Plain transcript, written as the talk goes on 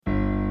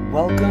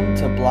Welcome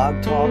to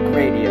Blog Talk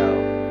Radio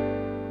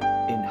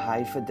in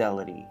high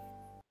fidelity.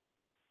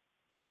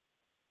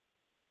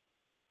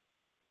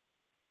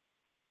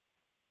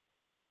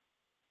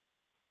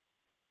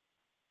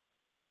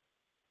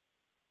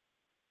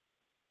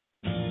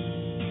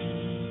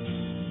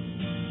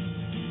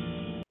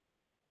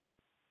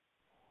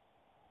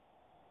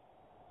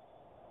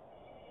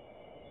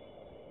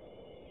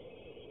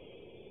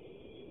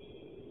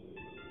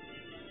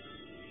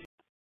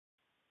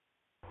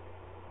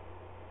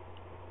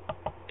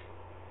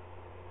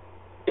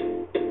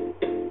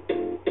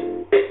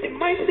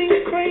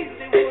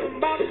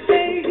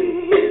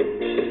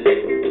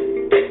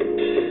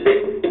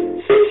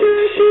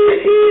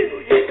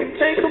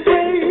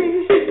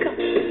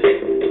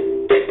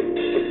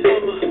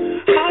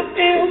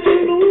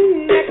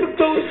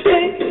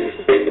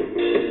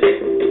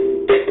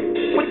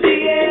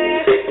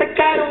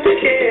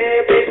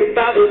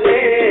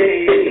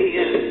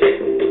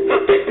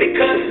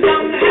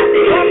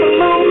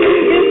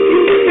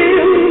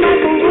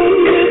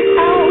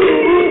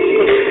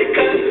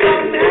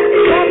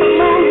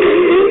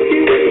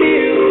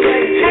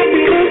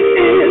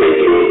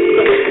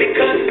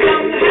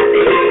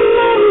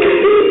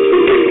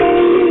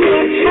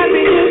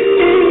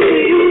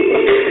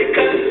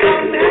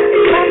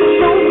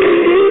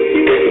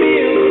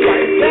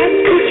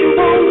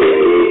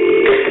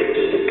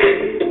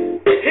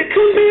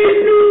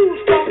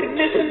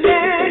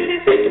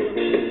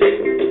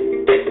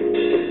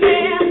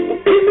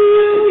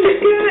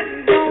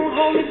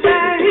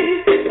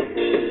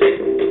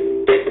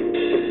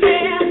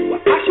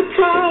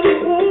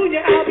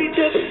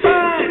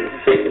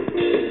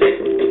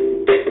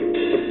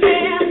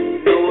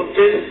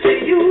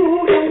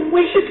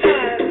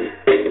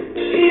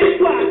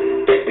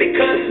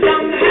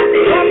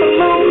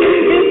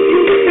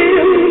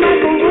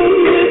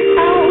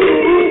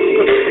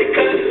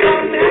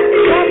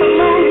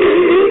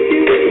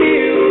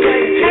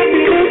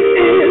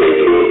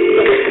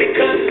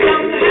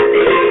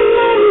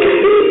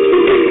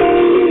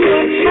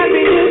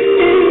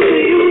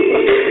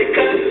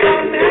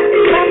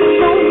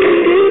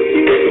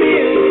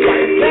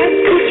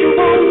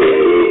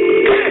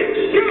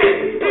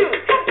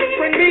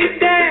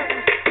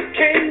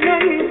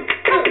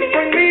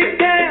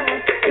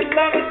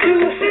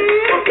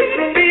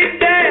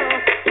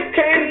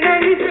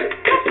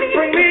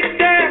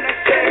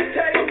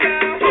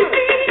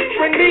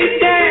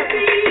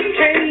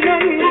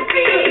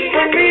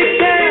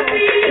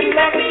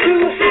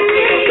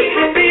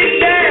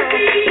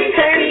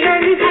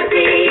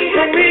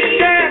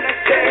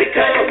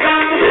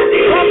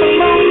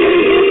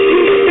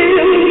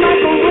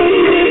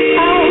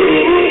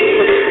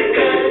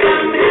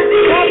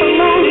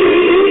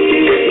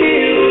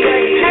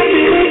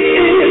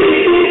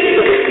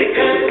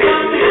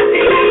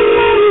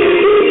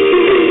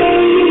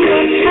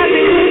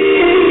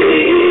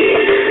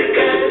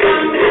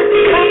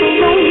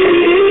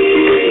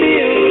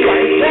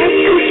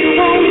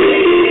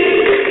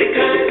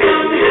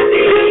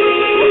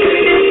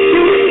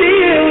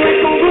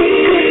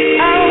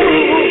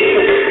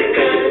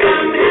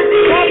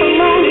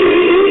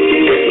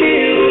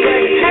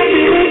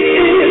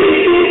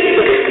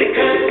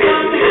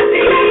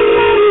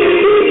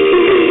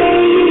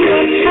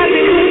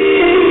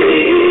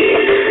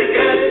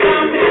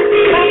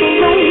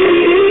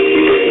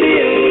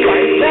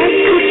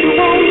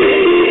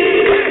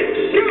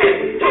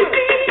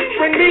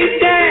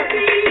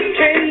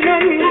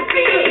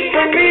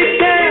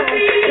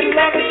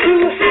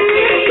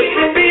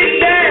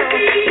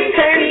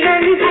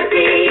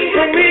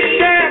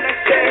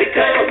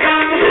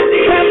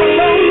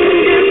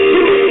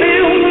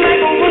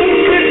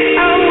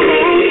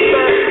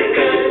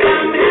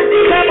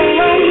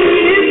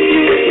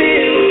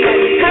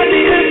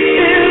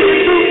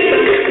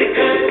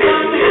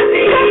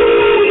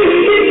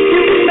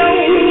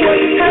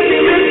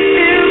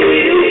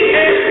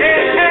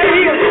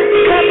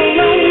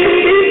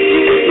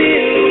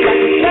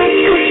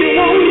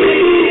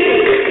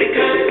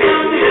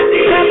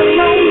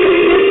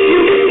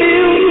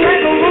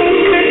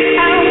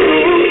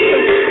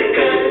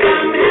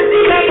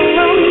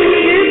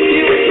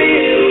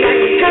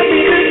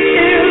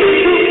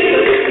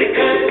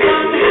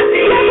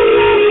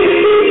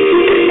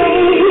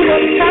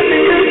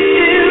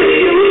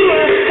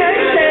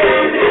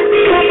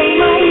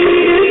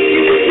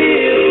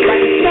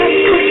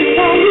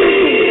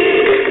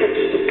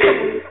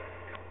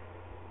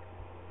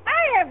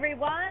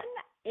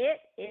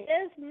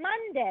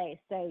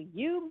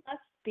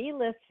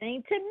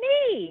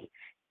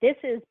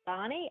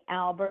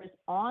 Albers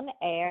on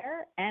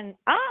air, and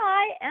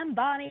I am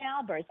Bonnie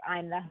Albers.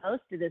 I'm the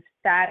host of this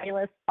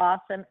fabulous,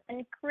 awesome,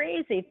 and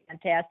crazy,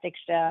 fantastic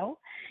show.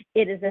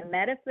 It is a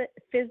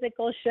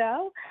metaphysical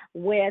show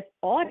with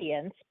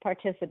audience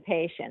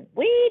participation.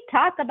 We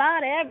talk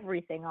about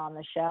everything on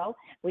the show.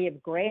 We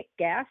have great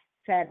guests,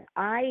 and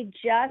I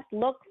just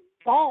look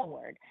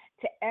forward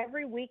to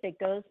every week that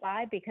goes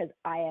by because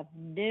I have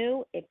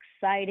new,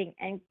 exciting,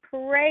 and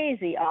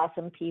crazy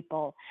awesome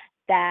people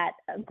that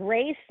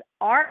grace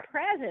our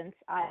presence,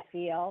 I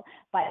feel,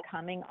 by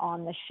coming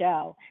on the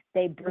show.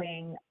 They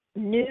bring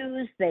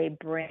news, they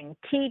bring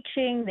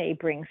teaching, they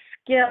bring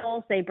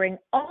skills, they bring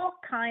all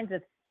kinds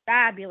of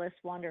fabulous,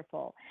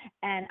 wonderful.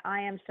 And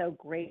I am so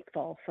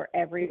grateful for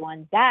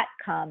everyone that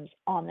comes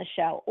on the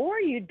show.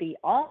 Or you'd be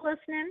all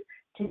listening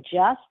to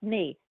just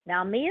me.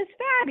 Now, me is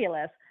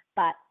fabulous,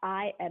 but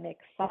I am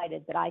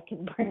excited that I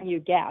can bring you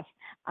guests.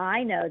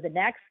 I know the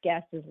next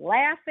guest is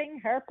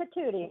laughing her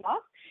patootie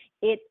off.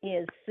 It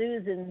is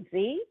Susan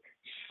Z.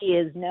 She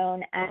is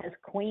known as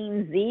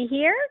Queen Z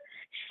here.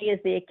 She is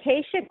the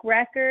Akashic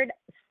record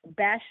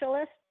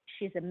specialist.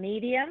 She's a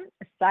medium,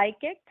 a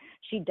psychic.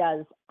 She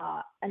does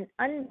an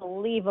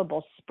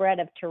unbelievable spread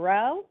of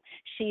tarot.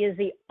 She is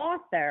the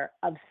author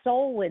of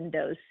Soul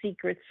Windows,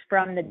 Secrets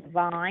from the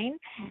Divine,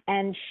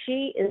 and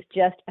she is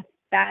just a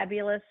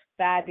fabulous,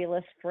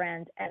 fabulous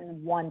friend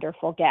and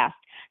wonderful guest.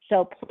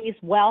 So please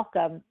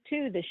welcome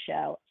to the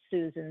show,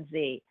 Susan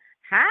Z.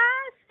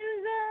 Hi,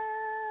 Susan.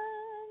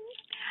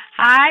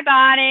 Hi,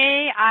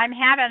 Bonnie. I'm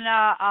having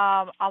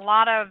a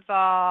lot of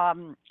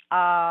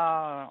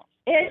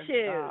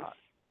issues.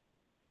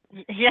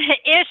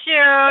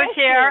 Issues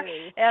here.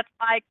 It's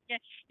like,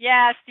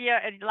 yes,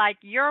 like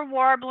you're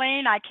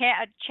warbling. I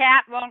can't.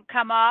 Chat won't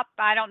come up.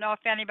 I don't know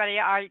if anybody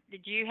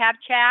Did you have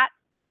chat?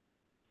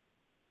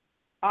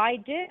 I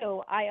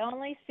do. I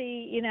only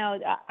see,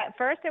 at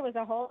first there was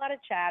a whole lot of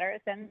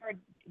chatters, then they're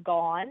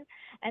gone.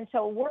 And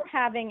so we're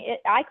having it.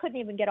 I couldn't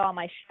even get on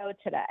my show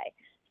today.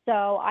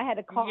 So I had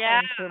to call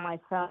in through my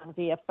phone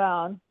via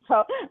phone.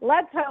 So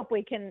let's hope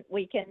we can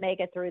make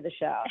it through the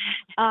show.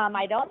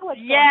 I don't know what's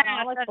going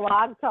on with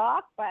Blog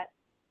Talk, but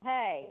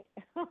hey,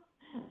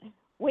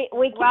 we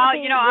can't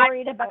be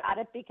worried about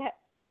it because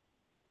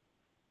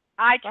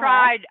I've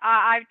tried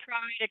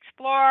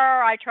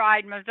Explorer, I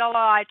tried Mozilla,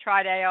 I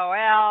tried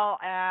AOL,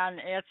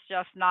 and it's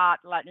just not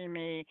letting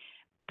me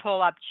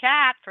pull up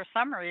chat for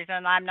some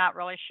reason. I'm not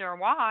really sure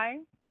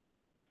why.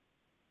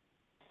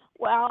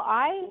 Well,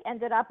 I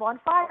ended up on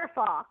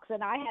Firefox,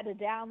 and I had to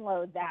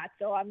download that,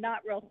 so I'm not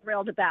real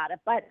thrilled about it.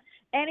 But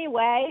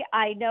anyway,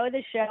 I know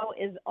the show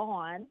is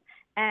on,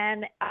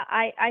 and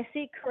I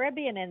see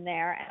Caribbean in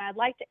there, and I'd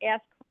like to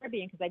ask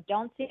Caribbean, because I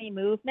don't see any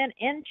movement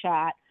in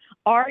chat.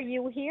 Are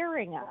you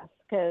hearing us?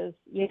 Because,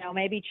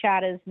 maybe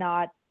chat is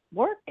not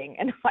working,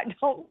 and I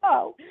don't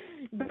know.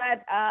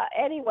 But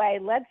anyway,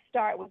 let's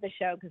start with the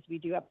show, because we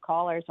do have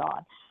callers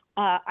on.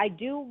 I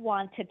do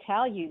want to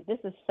tell you, this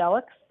is so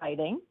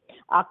exciting.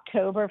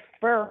 October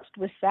 1st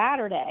was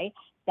Saturday.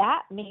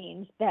 That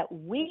means that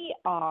we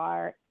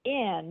are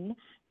in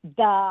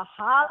the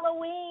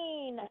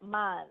Halloween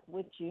month,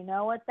 which you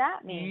know what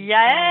that means.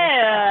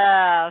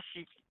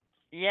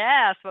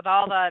 Yes, with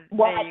all the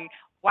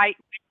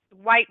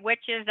white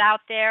witches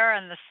out there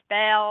and the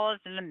spells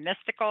and the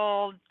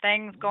mystical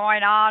things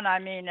going on. I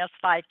mean, it's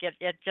like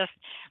it just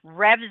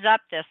revs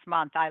up this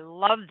month. I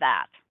love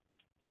that.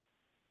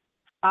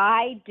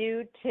 I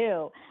do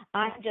too.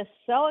 I'm just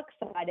so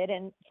excited.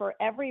 And for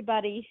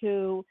everybody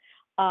who,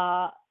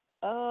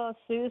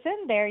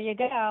 Susan, there you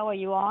go. Are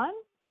you on?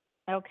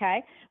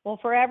 Okay. Well,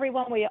 for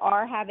everyone, we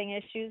are having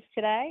issues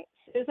today.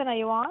 Susan, are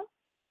you on?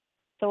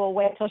 So we'll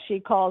wait till she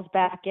calls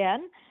back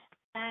in.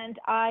 And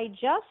I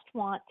just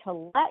want to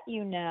let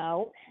you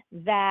know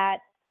that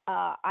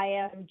I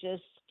am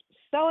just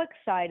so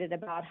excited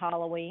about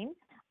Halloween.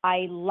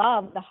 I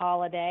love the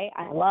holiday.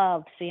 I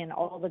love seeing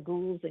all the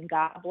ghouls and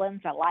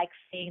goblins. I like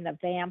seeing the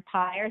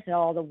vampires and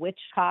all the witch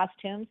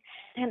costumes.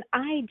 And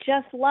I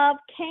just love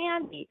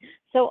candy.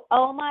 So,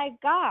 oh my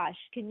gosh,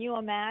 can you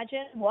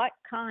imagine what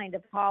kind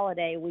of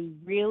holiday we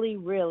really,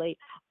 really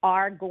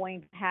are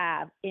going to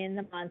have in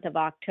the month of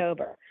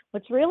October?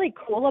 What's really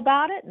cool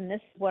about it, and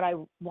this is what I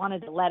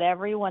wanted to let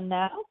everyone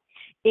know,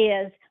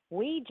 is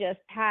we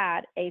just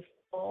had a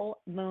full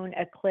moon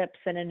eclipse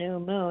and a new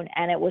moon,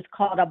 and it was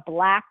called a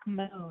black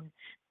moon.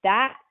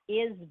 That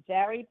is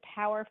very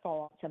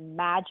powerful. It's a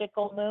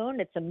magical moon.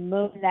 It's a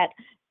moon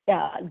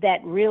that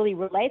really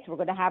relates. We're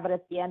going to have it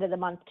at the end of the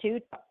month too,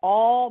 to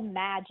all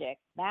magic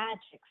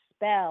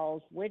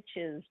spells,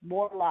 witches,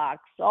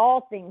 warlocks,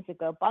 all things that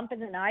go bump in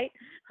the night,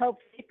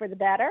 hopefully for the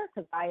better,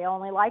 because I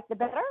only like the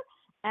better.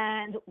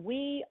 And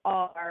we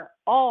are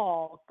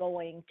all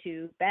going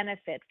to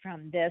benefit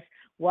from this,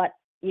 what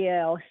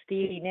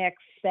Stevie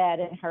Nicks said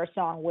in her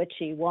song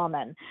Witchy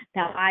Woman.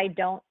 Now, I'm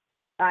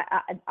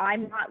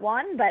not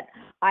one, but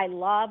I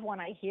love when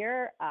I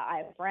hear, I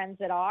have friends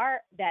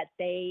that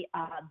they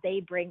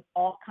bring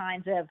all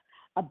kinds of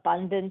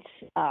abundance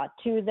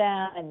to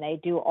them, and they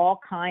do all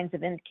kinds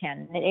of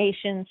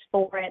incantations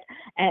for it,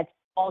 and it's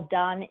all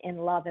done in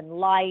love and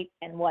light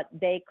and what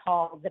they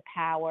call the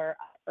power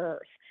of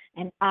earth.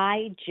 And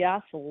I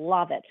just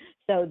love it.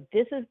 So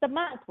this is the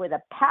month where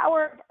the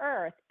power of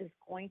earth is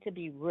going to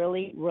be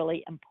really,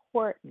 really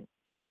important.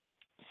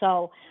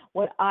 So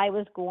what I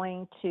was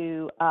going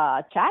to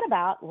chat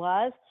about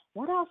was,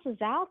 what else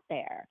is out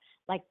there?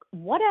 Like,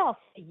 what else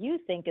do you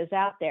think is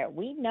out there?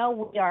 We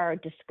know we are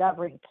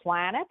discovering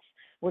planets.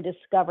 We're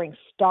discovering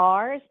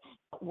stars.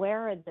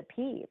 Where are the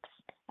peeps?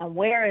 and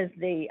where is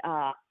the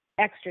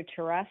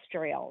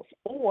extraterrestrials,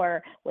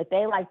 or what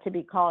they like to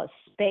be called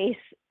space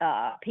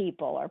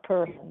people or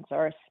persons,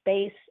 or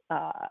space,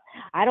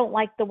 I don't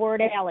like the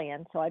word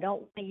alien, so I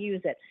don't want to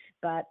use it,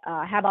 but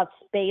how about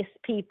space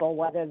people,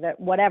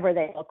 whatever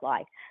they look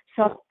like.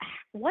 So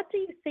what do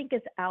you think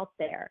is out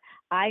there?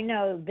 I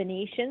know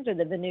Venetians or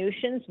the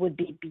Venusians would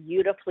be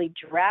beautifully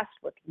dressed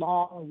with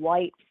long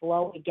white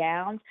flowy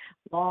gowns,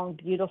 long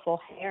beautiful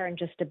hair, and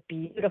just a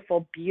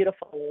beautiful,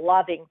 beautiful,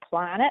 loving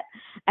planet.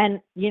 And,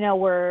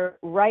 we're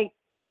right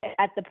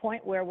at the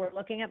point where we're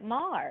looking at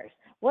Mars.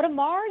 What do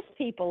Mars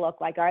people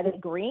look like? Are they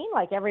green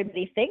like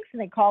everybody thinks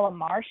and they call them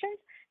Martians?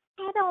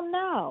 I don't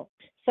know.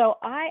 So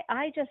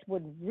I just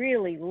would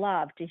really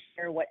love to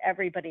hear what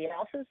everybody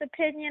else's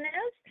opinion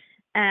is.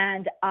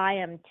 And I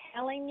am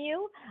telling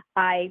you,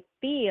 I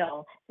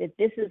feel that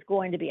this is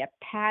going to be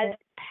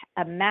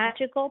a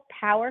magical,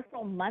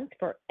 powerful month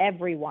for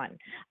everyone.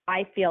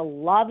 I feel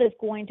love is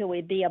going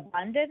to be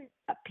abundant.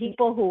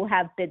 People who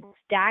have been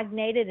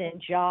stagnated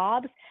in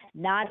jobs,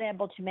 not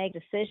able to make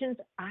decisions,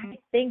 I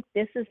think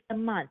this is the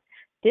month.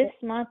 This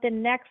month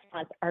and next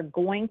month are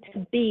going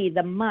to be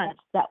the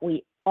months that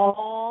we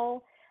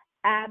all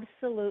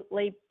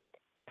absolutely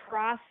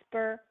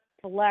prosper,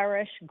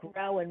 flourish,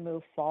 grow, and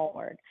move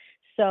forward.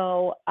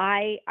 So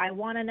I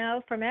want to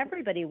know from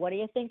everybody, what do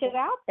you think is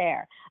out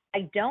there?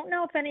 I don't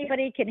know if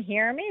anybody can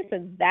hear me,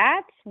 so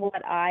that's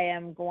what I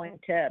am going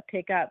to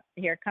pick up.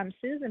 Here comes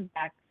Susan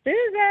back.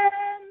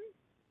 Susan,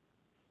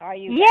 are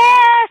you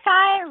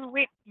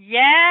back?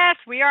 Yes,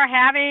 we are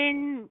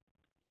having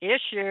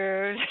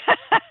issues,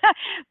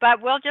 but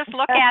we'll just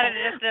look at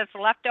it as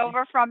this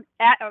leftover from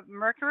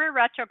Mercury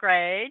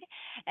retrograde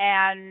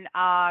and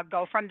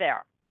go from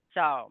there.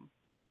 So.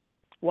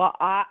 Well,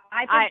 I've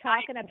been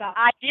talking about.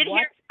 I did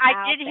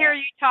hear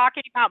you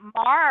talking about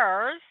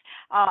Mars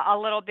a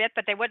little bit,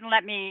 but they wouldn't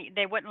let me.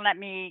 They wouldn't let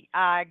me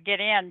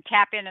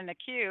tap in the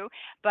queue.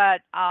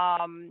 But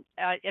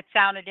it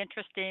sounded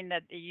interesting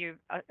that you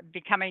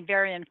becoming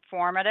very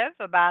informative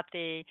about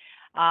the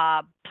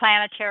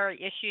planetary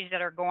issues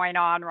that are going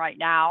on right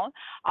now.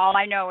 All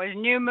I know is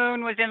new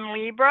moon was in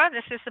Libra.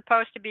 This is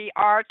supposed to be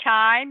our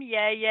time.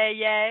 Yay, yay,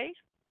 yay.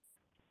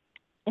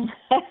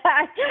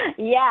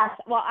 Yes.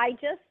 Well, I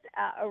just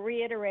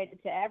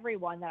reiterated to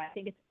everyone that I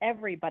think it's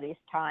everybody's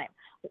time.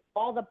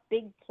 All the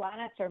big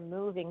planets are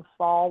moving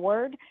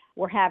forward.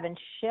 We're having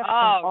shifts in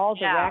all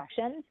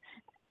directions.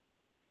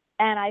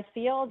 And I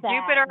feel that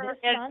Jupiter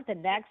this month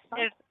and next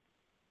month.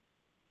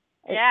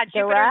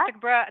 Jupiter is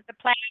the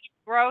planet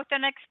of growth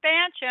and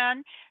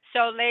expansion.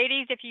 So,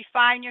 ladies, if you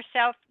find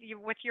yourself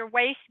with your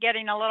waist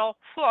getting a little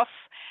woof,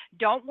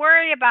 don't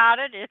worry about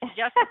it. It's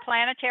just a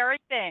planetary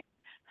thing.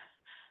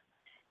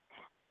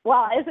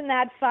 Well, isn't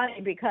that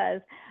funny? Because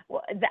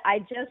I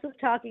just was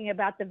talking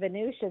about the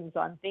Venusians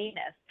on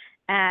Venus,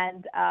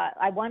 and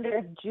I wonder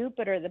if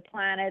Jupiter, the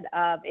planet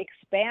of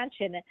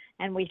expansion,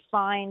 and we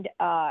find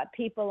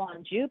people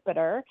on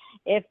Jupiter,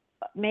 if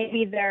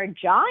maybe they're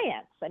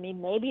giants. I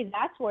mean, maybe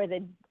that's where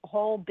the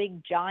whole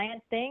big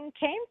giant thing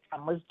came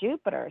from, was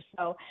Jupiter.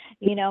 So,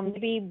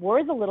 maybe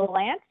we're the little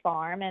ant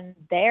farm and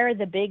they're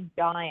the big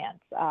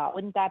giants.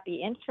 Wouldn't that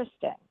be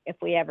interesting if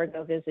we ever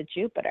go visit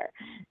Jupiter?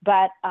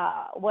 But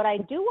what I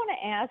do want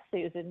to ask,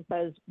 Susan,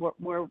 because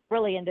we're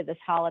really into this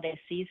holiday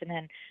season,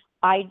 and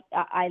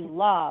I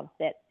love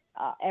that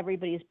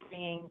everybody's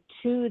bringing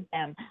to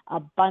them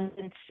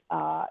abundance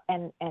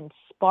and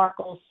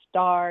sparkles,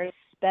 stars,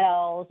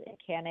 spells,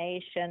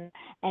 incantation,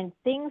 and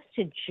things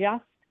to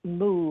just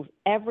move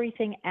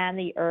everything and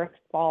the earth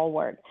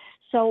forward.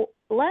 So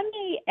let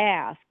me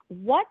ask,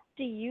 what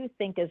do you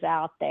think is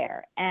out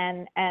there?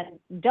 And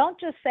don't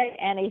just say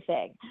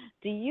anything.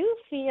 Do you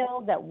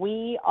feel that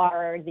we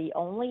are the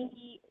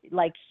only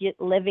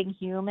living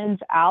humans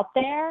out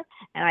there?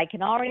 And I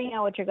can already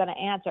know what you're going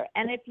to answer.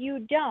 And if you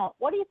don't,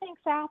 what do you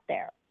think's out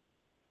there?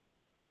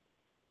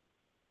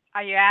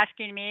 Are you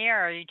asking me or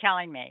are you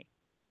telling me?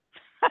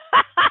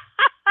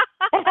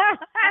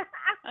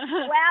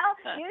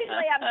 Well,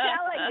 usually I'm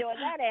telling you and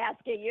then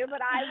asking you,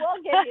 but I will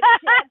give you the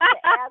chance to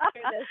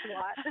answer this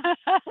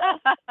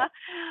one.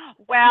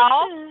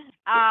 Well,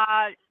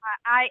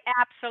 I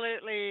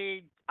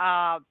absolutely.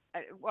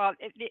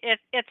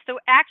 It's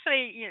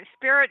actually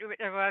Spirit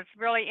was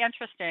really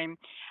interesting.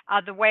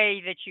 The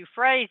way that you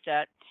phrased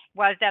it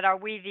was that are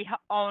we the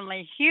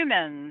only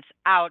humans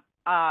out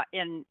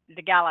in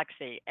the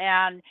galaxy,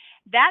 and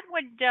that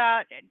would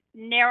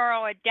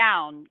narrow it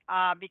down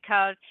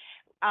because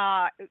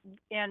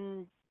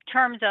in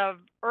terms of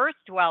Earth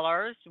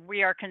dwellers,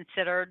 we are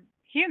considered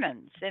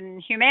humans in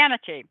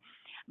humanity.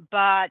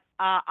 But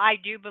I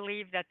do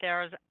believe that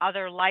there's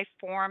other life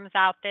forms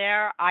out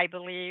there. I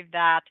believe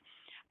that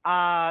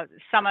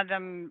some of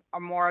them are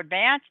more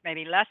advanced,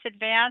 maybe less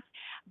advanced.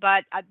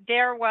 But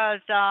there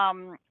was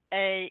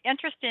a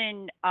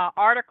interesting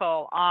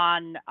article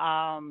on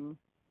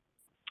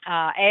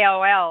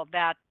AOL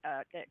that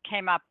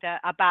came up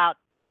about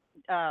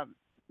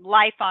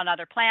life on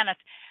other planets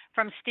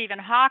from Stephen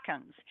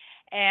Hawkins.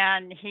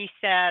 And he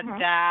said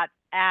that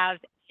as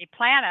a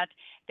planet,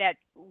 that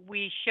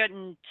we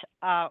shouldn't,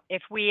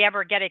 if we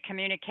ever get a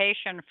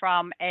communication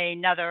from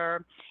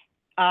another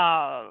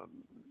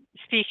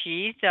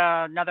species,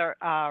 another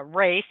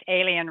race,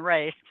 alien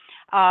race,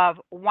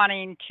 of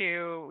wanting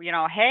to,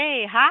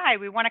 hey, hi,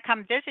 we want to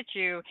come visit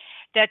you,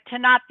 that to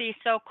not be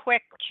so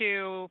quick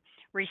to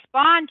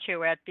respond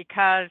to it,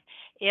 because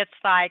it's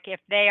like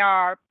if they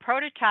are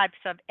prototypes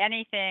of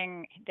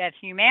anything that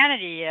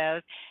humanity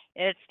is,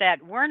 it's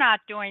that we're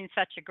not doing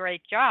such a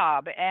great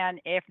job.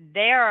 And if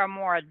they're a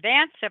more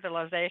advanced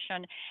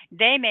civilization,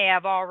 they may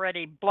have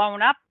already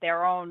blown up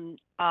their own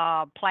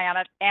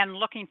planet and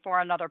looking for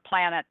another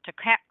planet to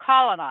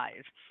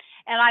colonize.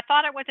 And I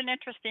thought it was an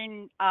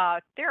interesting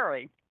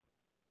theory.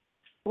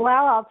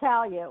 Well, I'll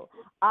tell you,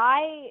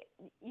 I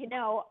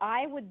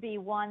would be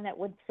one that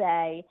would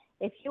say,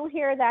 if you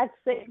hear that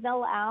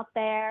signal out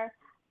there,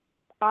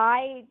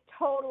 I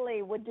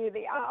totally would do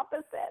the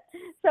opposite.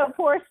 So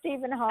poor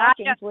Stephen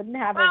Hawking wouldn't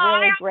have a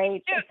really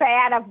great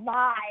fan of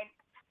mine.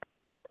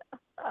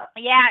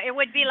 Yeah, it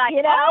would be like,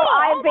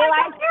 I'd be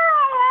like, here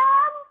I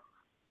am.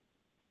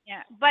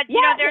 Yeah, but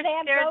there's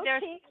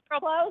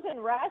clothes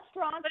and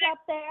restaurants up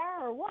there,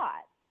 or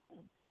what?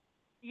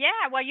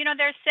 Yeah, well,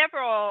 there's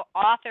several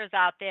authors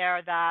out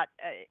there that,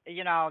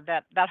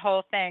 that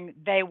whole thing,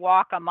 they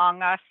walk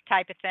among us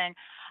type of thing.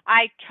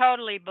 I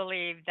totally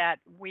believe that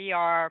we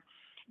are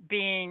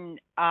being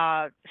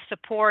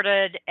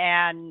supported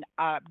and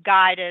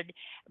guided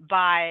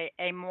by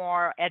a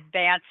more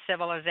advanced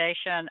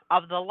civilization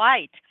of the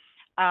light,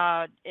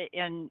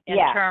 in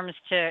terms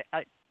to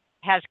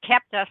has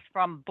kept us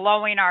from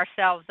blowing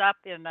ourselves up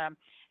in the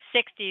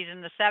 60s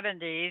and the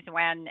 70s,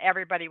 when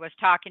everybody was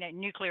talking at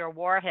nuclear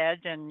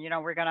warheads, and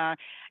we're gonna,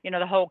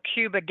 the whole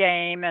Cuba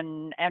game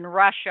and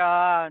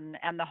Russia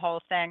and the whole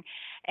thing,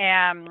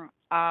 and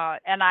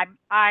I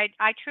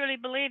truly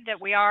believe that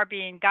we are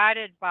being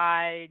guided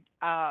by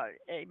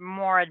a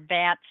more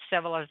advanced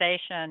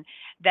civilization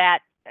that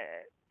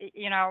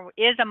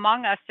is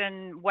among us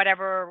in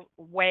whatever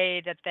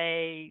way that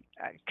they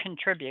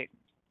contribute.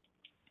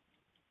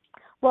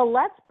 Well,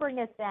 let's bring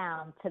it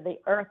down to the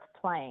earth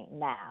plane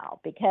now,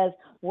 because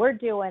we're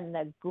doing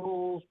the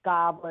ghouls,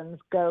 goblins,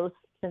 ghosts,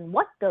 and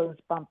what goes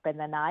bump in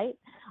the night.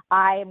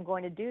 I am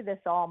going to do this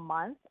all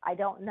month. I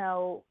don't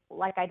know,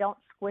 I don't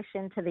squish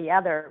into the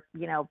other,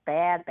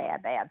 bad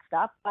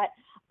stuff, but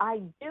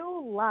I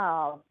do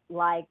love,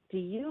 do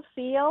you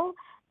feel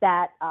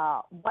that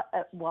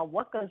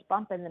what goes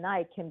bump in the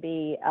night can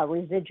be a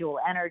residual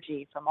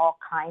energy from all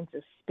kinds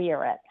of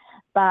spirit,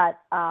 but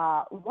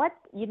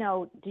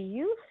do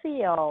you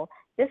feel,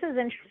 this is an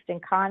interesting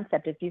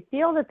concept, if you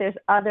feel that there's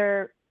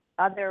other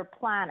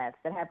planets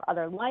that have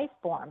other life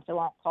forms, I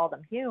won't call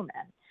them human,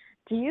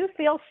 do you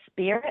feel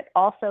spirit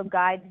also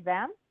guides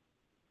them?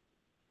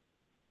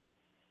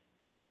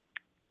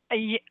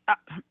 You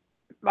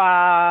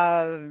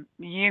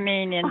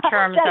mean in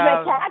terms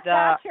of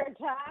the your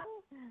tongue?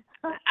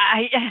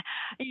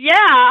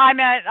 I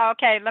mean,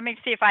 okay, let me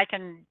see if I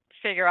can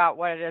figure out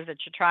what it is that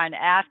you're trying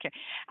to ask.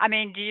 I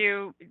mean,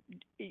 you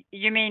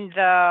mean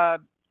the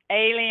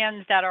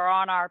aliens that are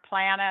on our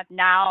planet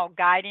now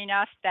guiding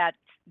us, that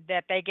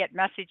they get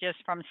messages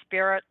from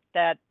spirit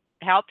that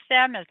helps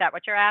them? Is that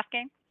what you're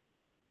asking?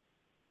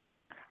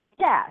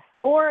 Yes,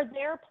 or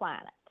their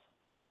planet.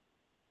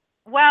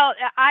 Well,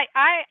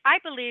 I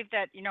believe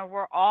that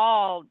we're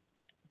all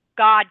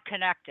God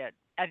connected.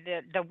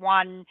 The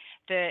one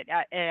that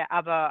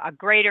of a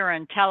greater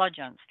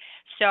intelligence.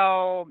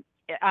 So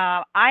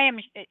I am,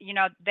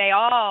 they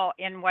all,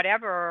 in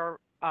whatever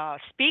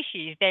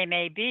species they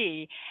may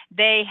be,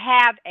 they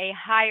have a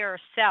higher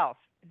self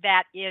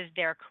that is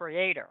their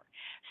creator.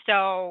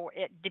 So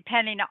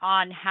depending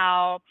on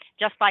how,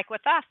 just like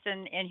with us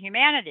in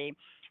humanity,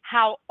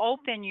 how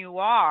open you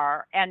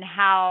are and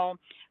how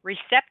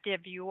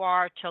receptive you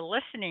are to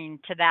listening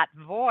to that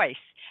voice,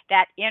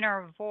 that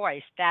inner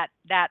voice, that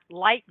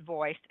light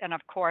voice, and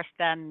of course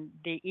then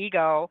the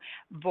ego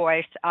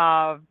voice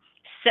of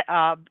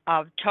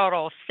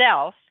total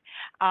self.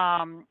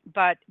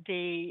 But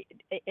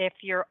if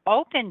you're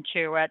open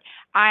to it,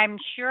 I'm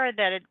sure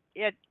that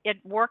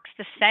it works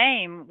the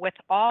same with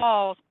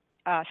all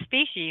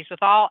species,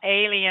 with all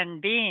alien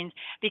beings,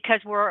 because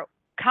we're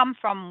come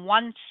from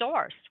one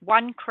source,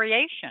 one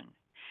creation.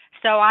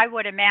 So I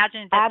would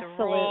imagine that Absolutely.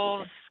 The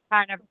rules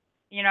kind of,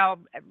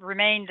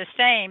 remain the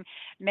same,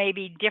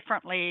 maybe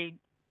differently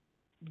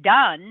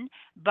done,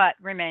 but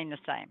remain the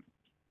same.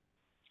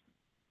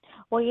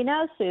 Well,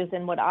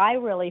 Susan, what I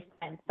really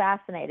find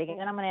fascinating, and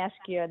then I'm going to ask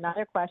you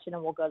another question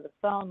and we'll go to the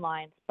phone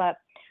lines, but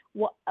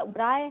what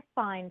I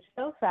find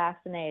so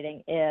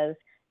fascinating is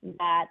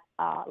that,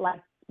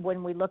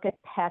 when we look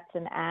at pets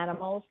and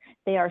animals,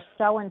 they are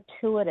so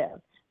intuitive.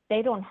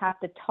 They don't have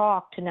to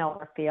talk to know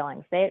our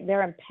feelings.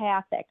 They're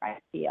empathic, I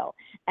feel.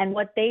 And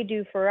what they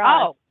do for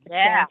us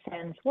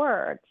transcends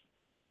words.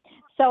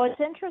 So it's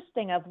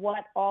interesting of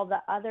what all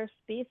the other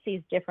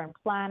species, different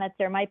planets.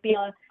 There might be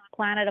a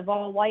planet of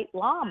all white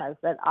llamas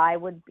that I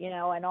would,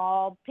 and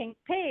all pink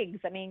pigs.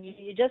 I mean,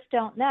 you just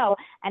don't know,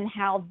 and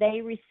how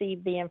they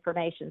receive the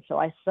information. So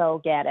I so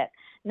get it.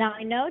 Now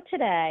I know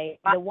today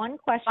the one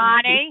question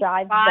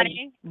besides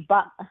Bonnie,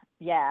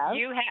 yes,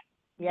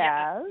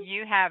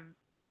 you have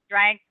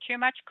drank too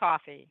much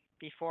coffee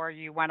before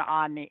you went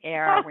on the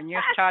air when you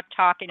start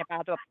talking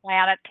about the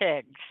planet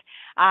pigs.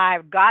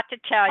 I've got to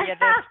tell you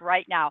this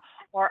right now,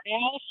 or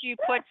else you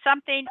put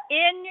something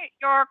in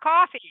your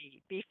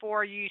coffee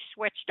before you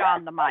switched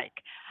on the mic.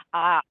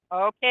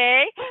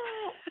 Okay.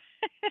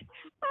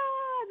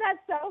 Oh, that's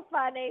so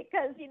funny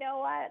because you know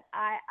what?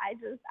 I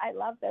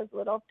love those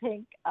little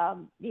pink,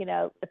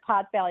 the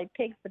pot-bellied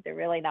pigs, but they're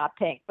really not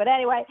pink. But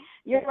anyway,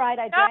 you're right.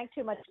 I drank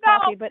too much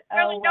coffee, but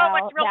really,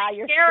 now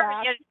you're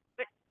scary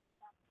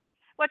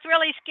what's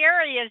really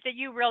scary is that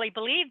you really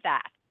believe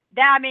that.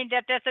 I mean,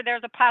 that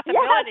there's a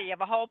possibility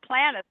of a whole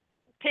planet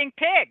pink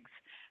pigs.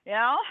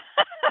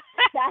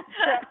 That's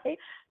right.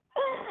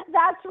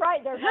 That's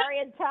right. They're very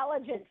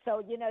intelligent,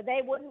 so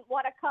they wouldn't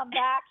want to come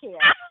back here.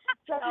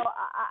 So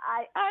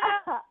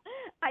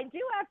I do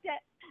want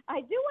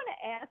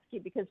to ask you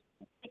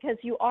because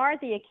you are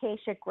the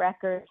Akashic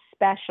Record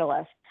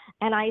specialist,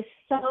 and I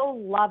so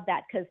love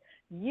that because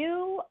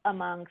you,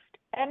 amongst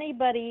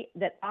anybody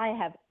that I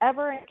have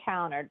ever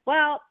encountered,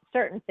 well,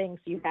 certain things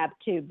you have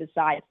too.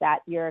 Besides that,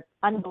 you're an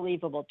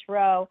unbelievable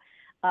tarot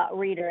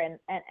reader, and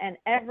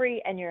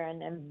you're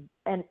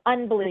an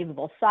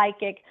unbelievable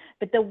psychic.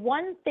 But the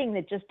one thing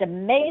that just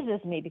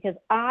amazes me, because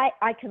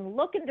I can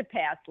look into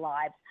past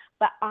lives,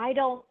 but I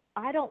don't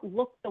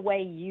look the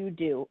way you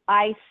do.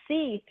 I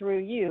see through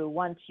you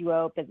once you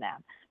open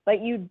them.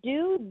 But you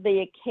do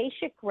the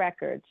Akashic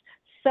Records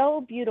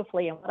so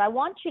beautifully. And what I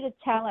want you to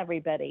tell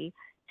everybody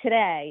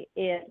today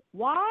is,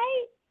 why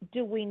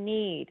do we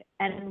need,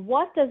 and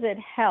what does it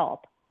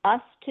help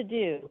us to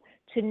do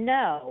to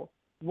know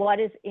what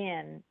is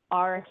in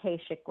our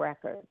Akashic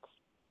Records?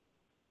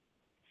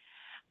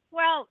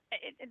 Well,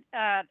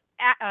 I'm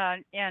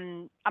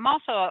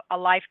also a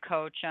life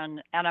coach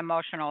and an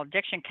emotional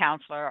addiction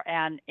counselor,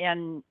 and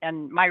in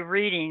my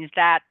readings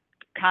that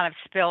kind of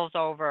spills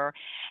over.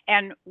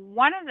 And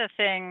one of the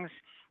things,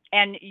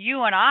 and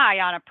you and I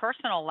on a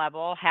personal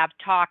level have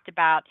talked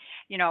about,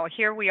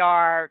 here we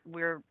are,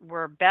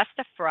 we're best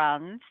of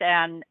friends,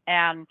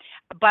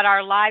 but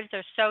our lives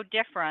are so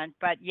different,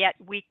 but yet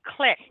we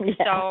click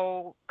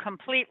so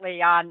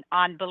completely on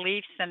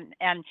beliefs,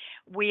 and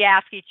we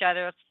ask each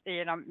other,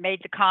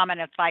 made the comment,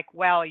 it's like,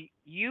 well,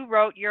 you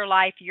wrote your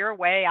life your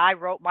way, I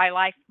wrote my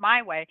life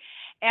my way.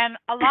 And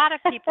a lot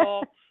of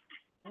people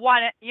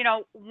want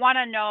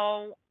to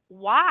know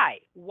why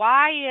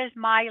is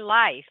my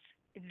life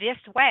this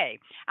way?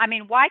 I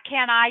mean, why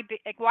can't I be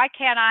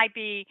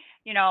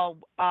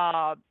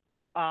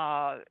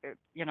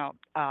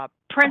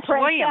Prince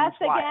William's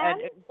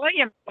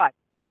wife?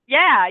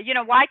 Yeah,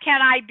 why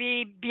can't I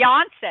be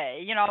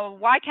Beyonce?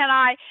 Why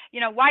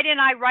didn't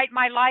I write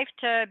my life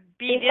to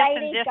be this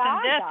and this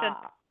and this? And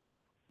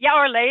yeah,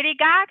 or Lady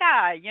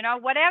Gaga,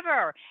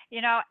 whatever,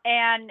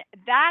 and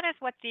that is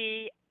what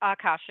the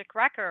Akashic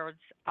Records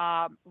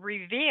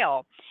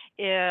reveal,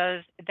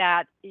 is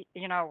that,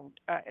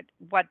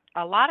 what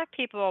a lot of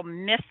people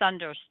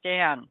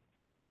misunderstand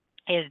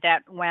is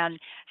that when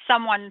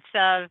someone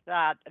says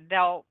that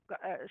they'll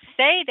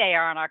say they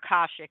are an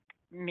Akashic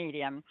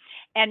medium,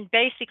 and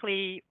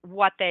basically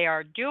what they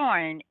are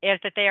doing is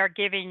that they are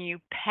giving you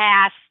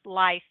past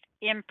life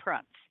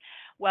imprints.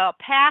 Well,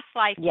 past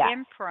life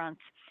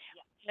imprints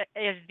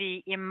is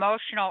the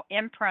emotional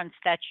imprints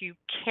that you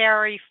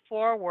carry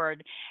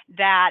forward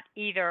that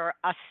either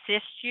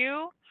assist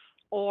you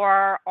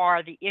or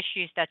are the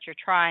issues that you're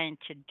trying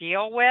to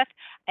deal with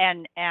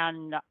and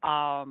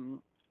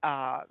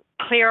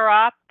clear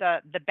up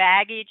the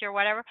baggage or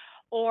whatever,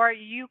 or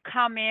you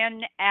come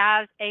in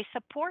as a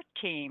support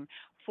team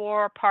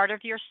for part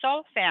of your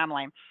soul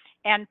family.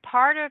 And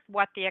part of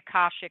what the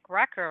Akashic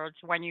Records,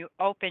 when you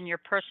open your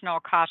personal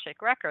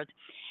Akashic Records,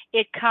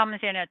 it comes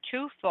in a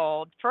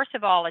twofold. First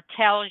of all, it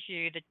tells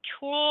you the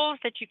tools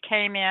that you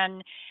came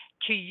in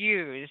to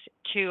use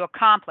to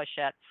accomplish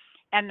it.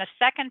 And the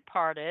second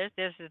part is,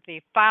 this is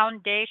the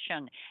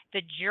foundation,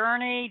 the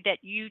journey that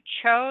you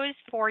chose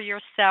for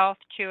yourself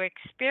to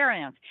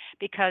experience,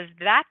 because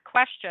that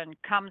question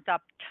comes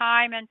up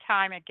time and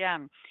time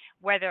again,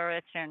 whether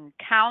it's in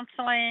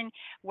counseling,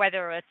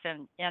 whether it's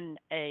in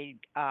a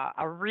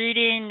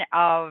reading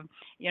of,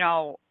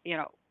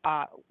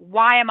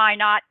 why am I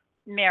not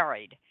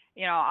married?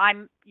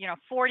 I'm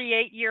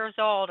 48 years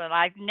old and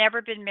I've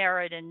never been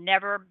married and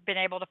never been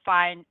able to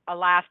find a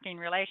lasting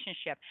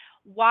relationship.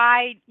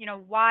 Why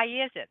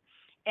is it?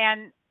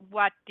 And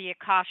what the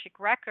Akashic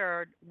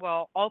Record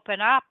will open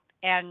up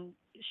and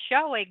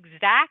show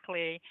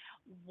exactly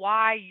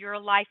why your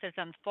life is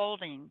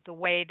unfolding the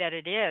way that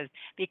it is,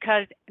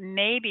 because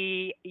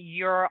maybe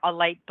you're a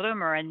late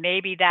bloomer and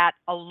maybe that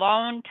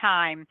alone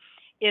time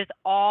is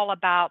all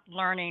about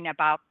learning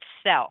about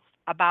self,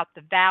 about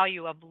the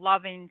value of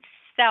loving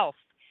self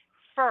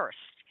first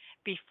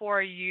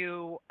before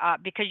you,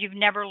 because you've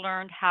never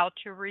learned how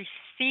to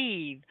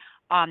receive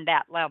on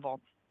that level.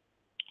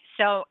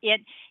 So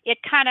it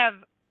kind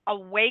of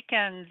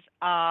awakens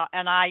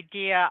an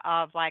idea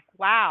of like,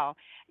 wow,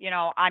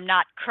 I'm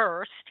not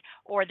cursed,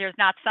 or there's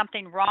not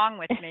something wrong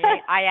with me.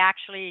 I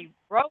actually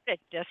wrote it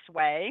this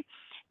way.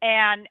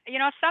 And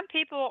some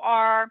people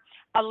are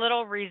a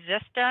little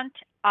resistant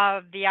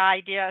of the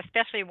idea,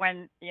 especially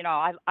when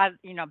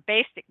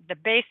the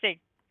basic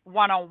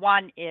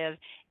 101 is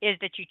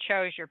that you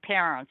chose your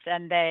parents,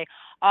 and they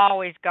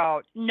always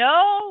go,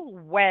 no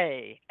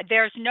way,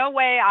 there's no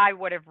way I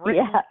would have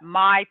written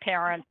my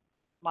parents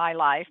my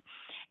life.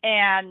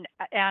 And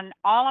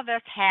all of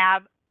us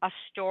have a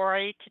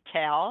story to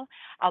tell,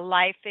 a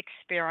life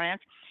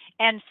experience,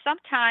 and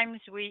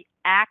sometimes we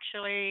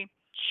actually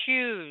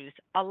choose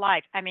a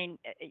life. I mean,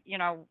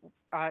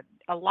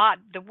 a lot,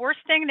 the worst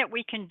thing that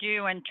we can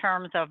do in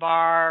terms of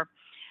our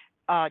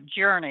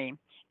journey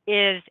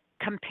is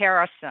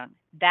comparison.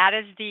 That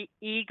is the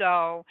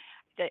ego,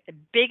 the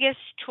biggest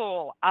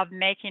tool of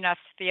making us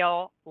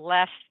feel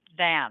less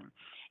than.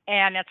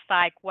 And it's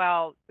like,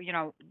 well,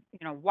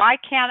 why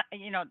can't,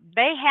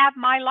 they have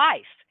my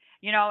life.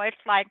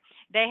 It's like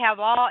they have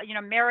all,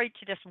 married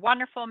to this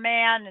wonderful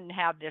man and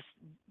have this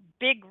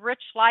big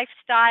rich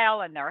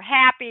lifestyle, and they're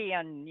happy,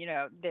 and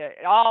they're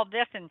all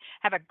this and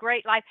have a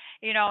great life,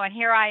 and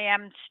here I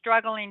am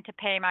struggling to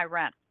pay my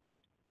rent.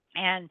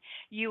 And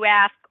you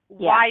ask,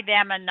 why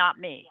them and not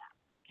me?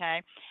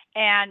 Okay.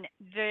 And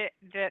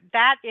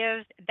that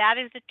is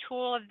a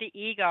tool of the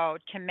ego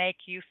to make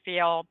you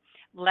feel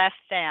less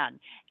than.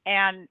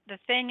 And the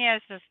thing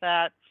is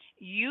that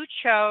you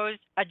chose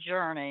a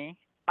journey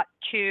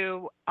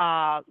to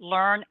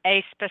learn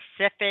a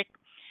specific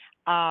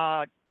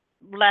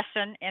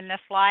lesson in this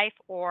life,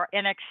 or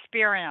an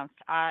experience,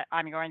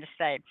 I'm going to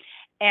say.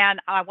 And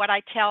what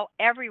I tell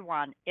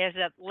everyone is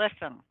that,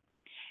 listen,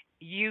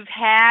 you've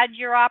had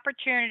your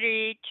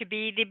opportunity to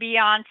be the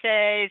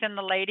Beyoncés and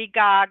the Lady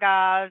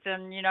Gagas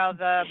and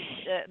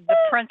the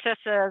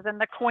princesses and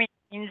the queens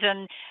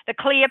and the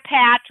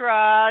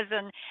Cleopatras,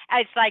 and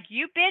it's like,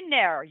 you've been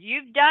there,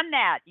 you've done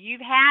that,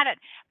 you've had it,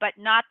 but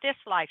not this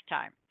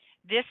lifetime.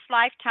 This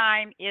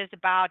lifetime is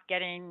about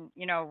getting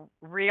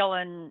real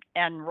and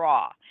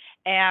raw.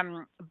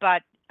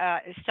 But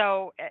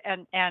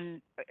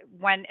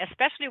when,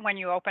 especially when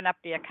you open up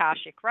the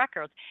Akashic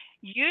records,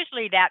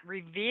 usually that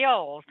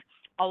reveals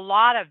a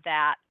lot of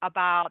that,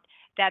 about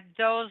that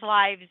those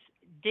lives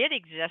did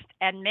exist,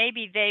 and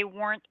maybe they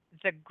weren't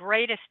the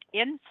greatest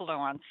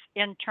influence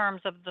in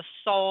terms of the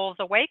soul's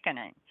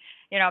awakening.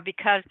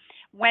 Because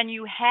when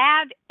you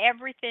have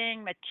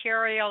everything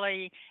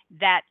materially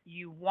that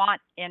you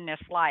want in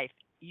this life,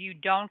 you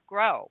don't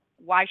grow.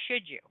 Why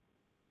should you?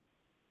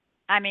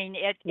 I mean,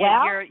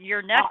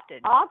 you're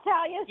nested. I'll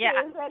tell you, Yeah,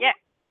 Susan. yeah.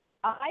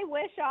 I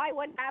wish I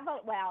would have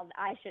well,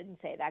 I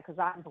shouldn't say that because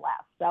I'm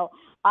blessed. So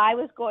I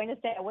was going to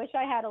say, I wish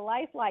I had a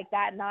life like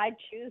that, and I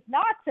choose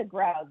not to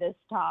grow this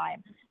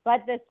time.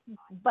 But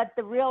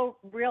the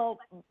real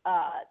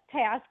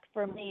task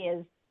for me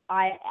is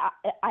I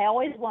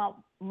always want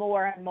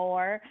more and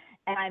more,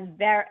 and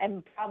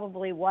and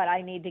probably what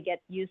I need to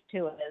get used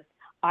to is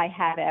I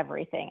have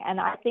everything, and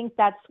I think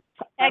I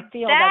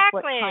feel that's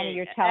what kind of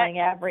you're telling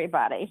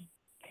everybody.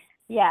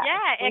 Yeah,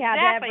 we exactly.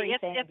 have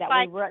everything. It's that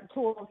like, we were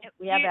tools.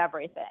 We have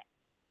everything.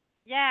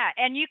 Yeah,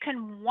 and you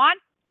can want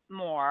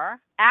more,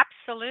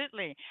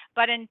 absolutely.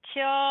 But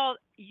until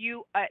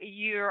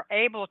you're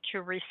able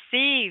to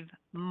receive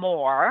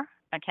more,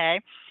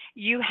 okay,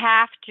 you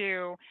have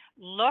to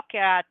look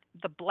at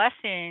the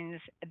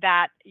blessings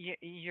that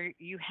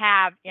you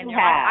have in your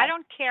life. I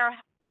don't care how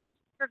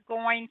you're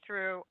going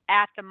through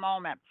at the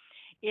moment.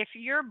 If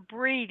you're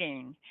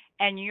breathing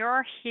and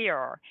you're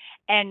here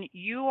and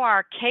you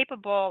are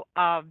capable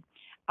of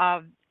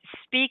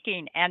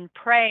speaking and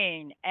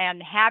praying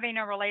and having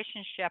a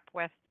relationship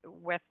with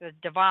the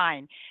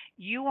divine,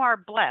 you are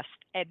blessed.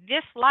 And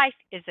this life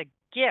is a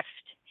gift.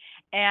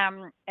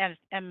 And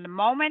the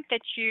moment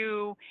that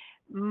you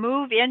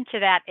move into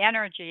that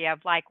energy of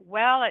like,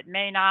 well, it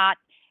may not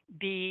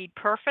be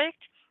perfect,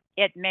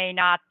 it may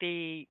not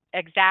be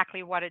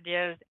exactly what it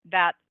is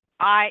that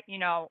I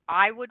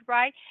would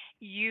write,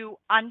 you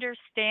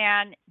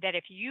understand that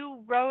if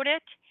you wrote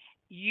it,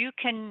 you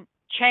can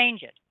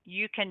change it.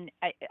 You can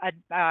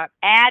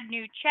add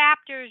new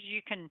chapters. You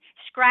can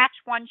scratch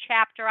one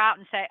chapter out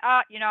and say,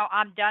 oh,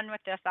 I'm done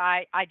with this.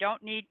 I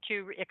don't need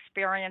to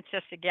experience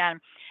this again.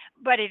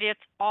 But it's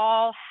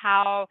all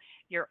how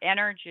your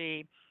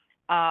energy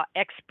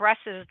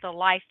expresses the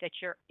life that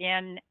you're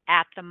in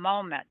at the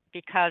moment,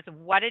 because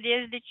what it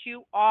is that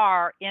you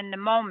are in the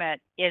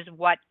moment is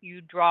what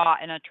you draw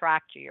and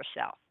attract to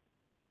yourself.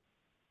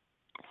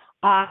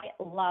 I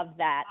love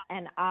that,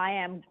 and I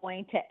am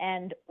going to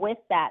end with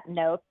that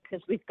note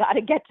because we've got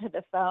to get to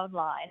the phone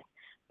line.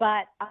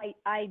 But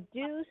I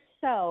do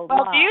so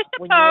love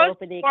when you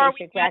open the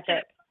Akashic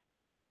record.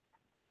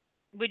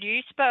 Would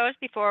you suppose,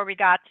 before we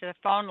got to the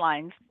phone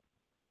lines,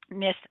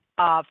 Miss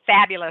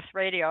Fabulous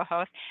radio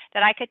host,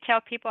 that I could tell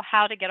people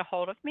how to get a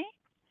hold of me?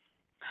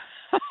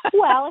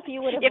 Well, if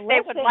you would have If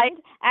they would like,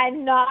 listened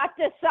and not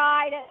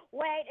decided,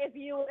 wait, if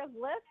you would have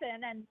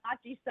listened and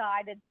not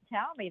decided to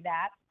tell me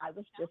that, I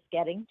was just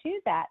getting to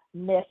that,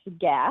 Miss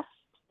Guest.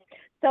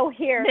 So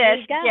here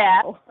we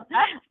go.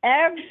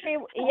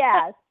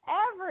 Yes,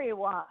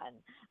 everyone.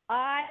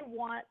 I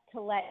want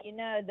to let you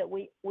know that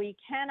we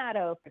cannot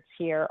open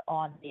here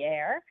on the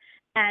air.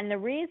 And the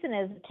reason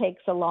is it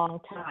takes a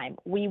long time.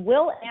 We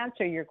will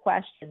answer your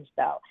questions,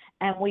 though.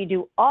 And we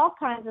do all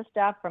kinds of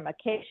stuff from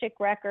Akashic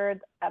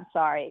records,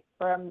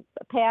 from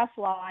past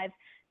lives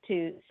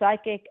to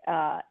psychic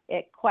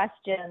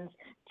questions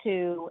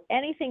to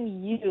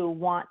anything you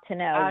want to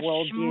know,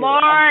 we'll do.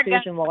 And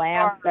Susan will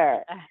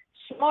answer.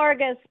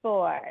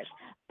 Smorgasbord.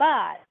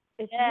 But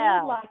if you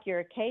would like your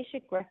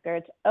Akashic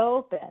records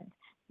open,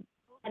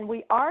 and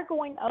we are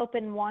going to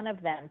open one of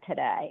them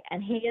today,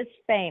 and he is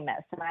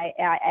famous. And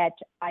I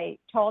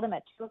told him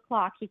at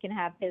 2:00 he can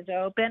have his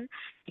open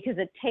because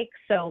it takes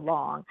so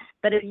long.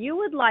 But if you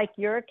would like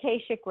your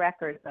Akashic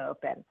records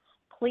open,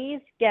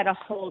 please get a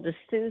hold of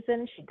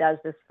Susan. She does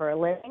this for a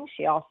living.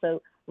 She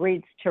also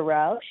reads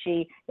tarot.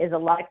 She is a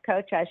life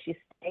coach, as she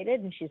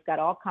stated, and she's got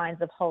all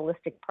kinds of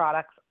holistic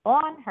products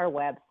on her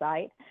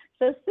website.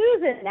 So,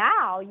 Susan,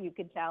 now you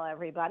can tell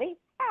everybody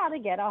how to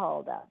get a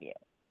hold of you.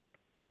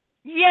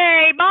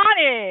 Yay,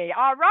 Bonnie!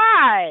 All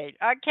right.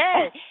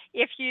 Okay.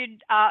 If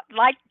you'd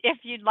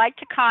like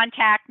to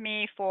contact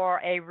me for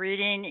a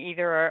reading,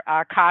 either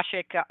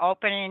Akashic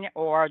opening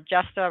or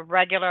just a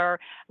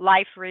regular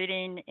life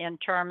reading, in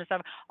terms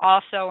of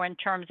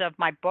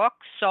my book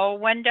Soul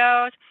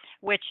Windows,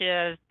 which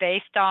is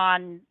based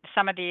on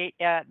some of the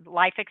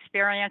life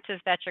experiences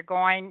that you're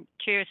going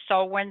to.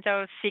 Soul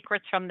Windows: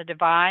 Secrets from the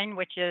Divine,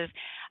 which is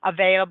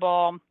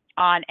available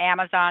on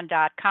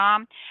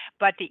Amazon.com.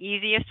 But the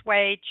easiest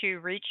way to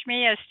reach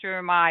me is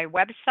through my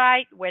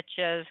website, which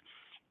is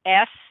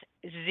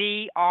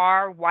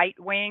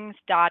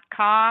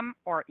szrwhitewings.com,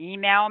 or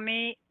email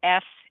me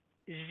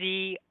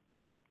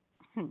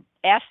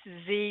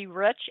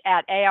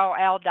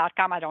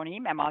szrich@aol.com. I don't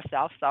email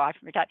myself, so I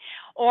forget.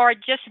 Or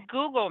just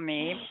Google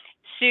me,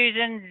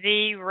 Susan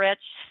Z.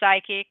 Rich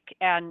Psychic,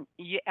 and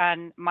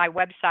my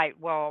website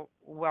will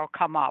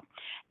come up.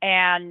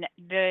 And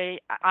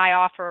I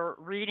offer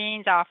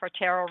readings, I offer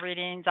tarot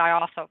readings. I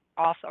also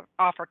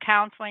offer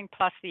counseling,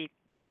 plus the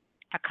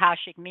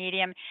Akashic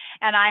medium.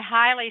 And I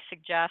highly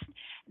suggest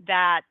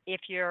that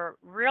if you're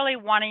really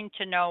wanting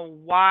to know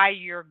why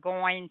you're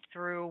going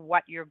through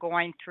what you're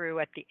going through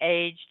at the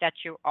age that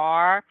you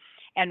are,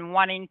 and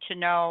wanting to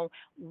know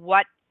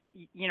what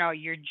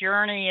your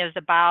journey is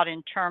about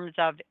in terms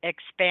of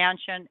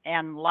expansion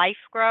and life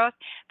growth,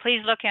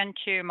 please look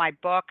into my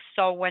book,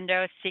 Soul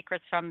Windows: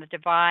 Secrets from the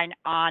Divine,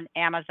 on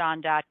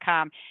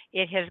Amazon.com.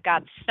 It has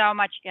got so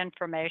much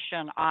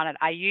information on it.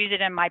 I use it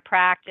in my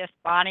practice.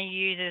 Bonnie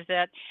uses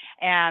it.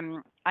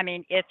 And I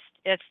mean,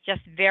 it's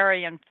just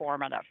very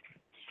informative.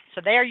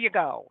 So there you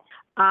go.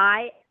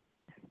 I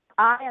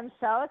am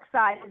so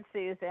excited,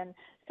 Susan.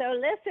 So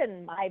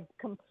listen, my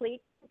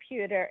complete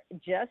computer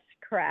just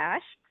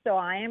crashed, so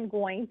I am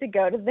going to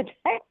go to the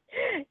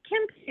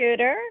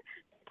computer,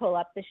 pull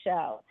up the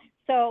show.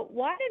 So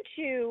why don't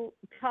you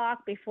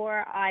talk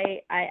before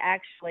I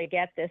actually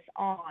get this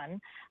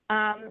on?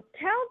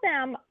 Tell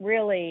them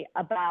really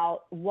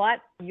about I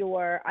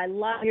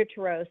love your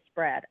tarot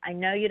spread. I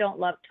know you don't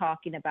love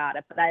talking about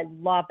it, but I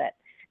love it.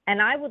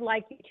 And I would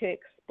like you to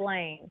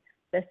explain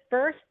the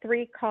first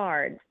 3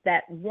 cards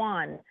that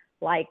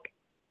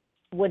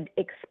would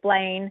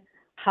explain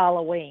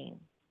Halloween.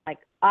 Like,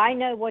 I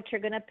know what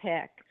you're going to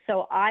pick.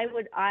 So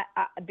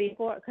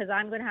because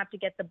I'm going to have to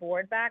get the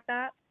board back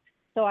up.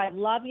 So I'd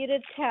love you to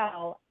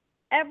tell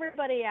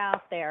everybody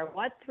out there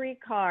what 3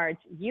 cards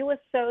you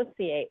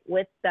associate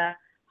with the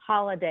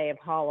holiday of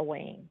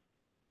Halloween.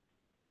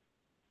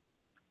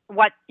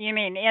 What you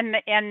mean in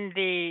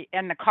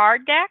the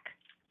card deck?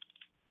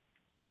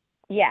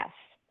 Yes.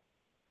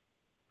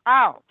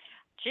 Oh,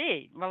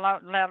 gee.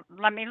 Well,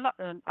 let me look.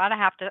 I'd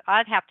have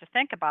to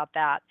think about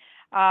that.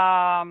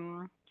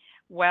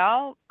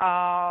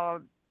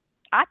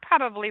 I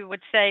probably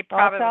would say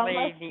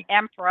the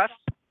Empress.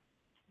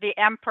 The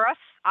Empress.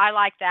 I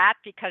like that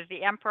because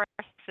the Empress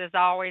is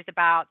always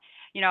about,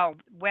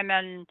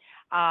 women,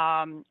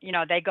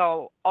 they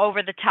go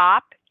over the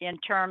top in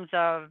terms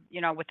of,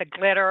 with the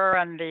glitter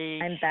and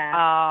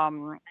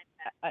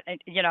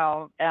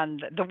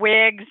and the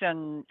wigs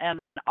and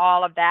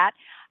all of that.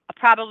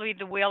 Probably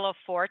the Wheel of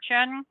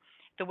Fortune.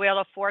 The Wheel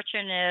of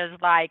Fortune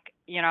is like,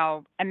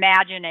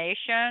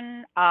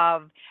 imagination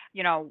of,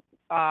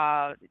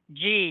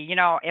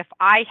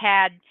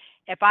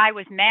 if I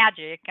was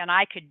magic and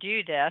I could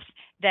do this,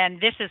 then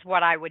this is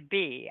what I would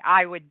be.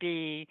 I would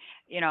be,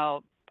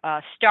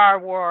 Star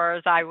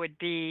Wars. I would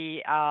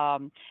be a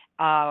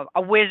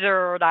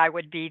wizard. I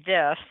would be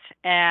this.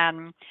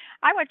 And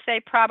I would say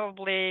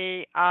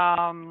probably,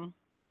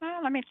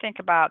 let me think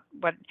about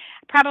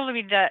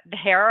probably the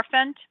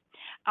Hierophant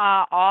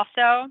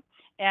also.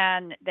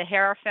 and the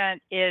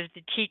Hierophant is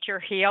the teacher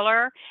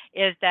healer,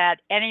 is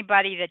that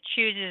anybody that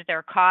chooses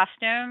their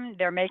costume,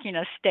 they're making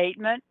a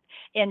statement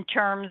in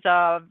terms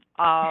of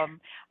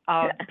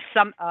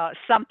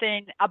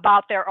something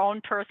about their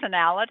own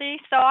personality.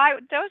 So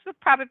those would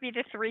probably be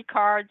the three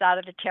cards out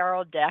of the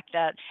tarot deck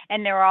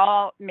and they're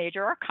all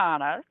major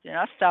arcana,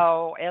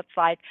 so it's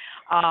like,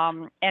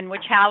 and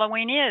which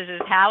Halloween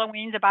is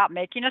Halloween's about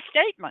making a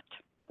statement.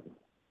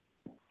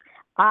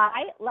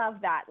 I love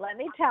that. Let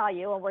me tell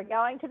you, and we're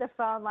going to the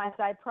phone lines,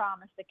 I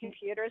promise. The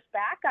computer's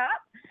back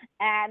up.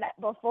 And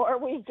before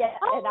we get,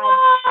 and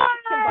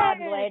I've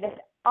congratulated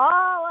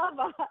all of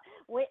us.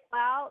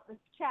 Well, the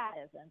chat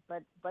isn't,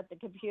 but the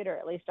computer,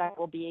 at least I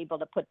will be able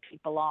to put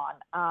people on.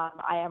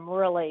 I am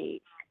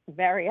really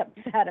very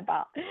upset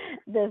about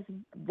this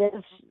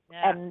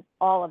and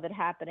all of it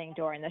happening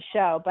during the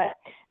show. But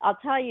I'll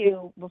tell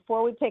you,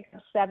 before we pick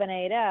up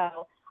 780,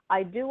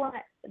 I do want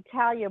to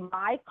tell you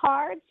my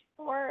cards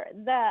for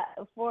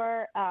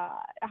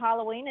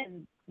Halloween,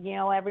 and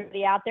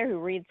everybody out there who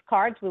reads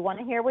cards, we want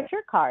to hear what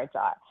your cards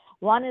are.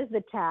 One is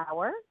the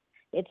Tower.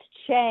 It's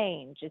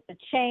change. It's a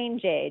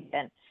change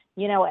agent.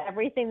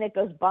 Everything that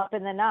goes bump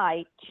in the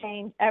night,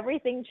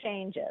 everything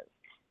changes.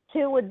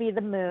 2 would be the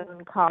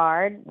Moon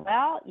card.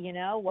 Well,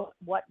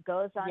 what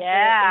goes on in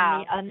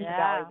the underbelly.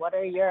 Yeah. What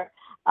are your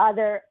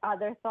other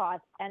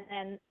thoughts? And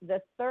then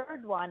the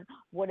third one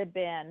would have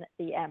been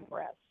the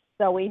Empress.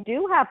 So we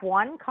do have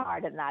one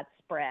card in that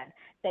spread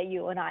that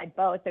you and I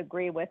both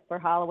agree with for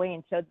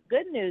Halloween. So the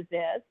good news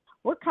is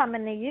we're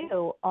coming to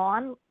you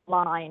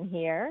online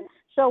here.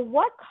 So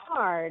what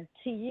card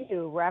to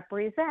you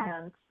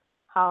represents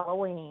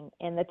Halloween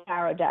in the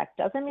tarot deck?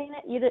 Doesn't mean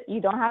that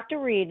you don't have to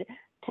read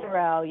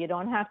tarot. You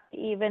don't have to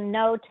even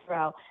know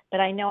tarot. But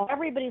I know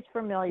everybody's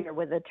familiar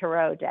with the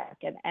tarot deck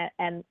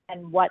and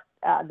what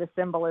the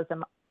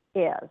symbolism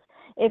is.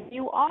 If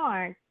you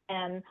aren't,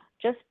 and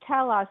just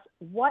tell us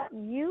what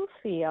you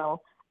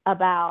feel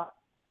about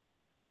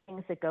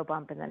things that go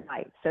bump in the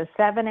night. So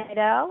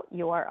 780,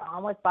 you are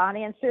on with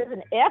Bonnie and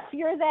Susan. If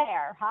you're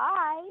there,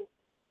 hi.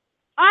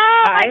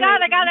 Oh my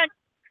God, I got it.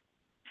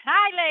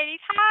 Hi, ladies.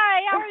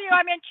 Hi, how are you?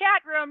 I'm in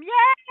chat room.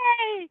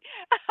 Yay!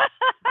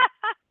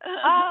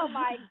 Oh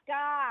my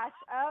gosh.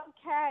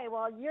 Okay,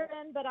 well you're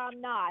in, but I'm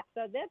not.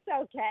 So that's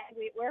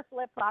okay. We're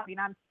flip-flopping.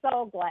 I'm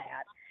so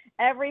glad.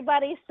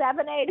 Everybody,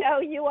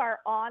 780, you are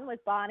on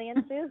with Bonnie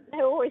and Susan,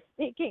 who we're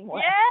speaking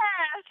with.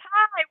 Yes.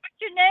 Hi,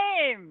 what's your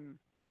name?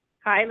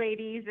 Hi,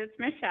 ladies. It's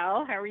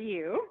Michelle. How are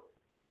you?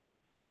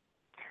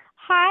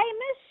 Hi,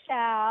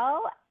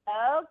 Michelle.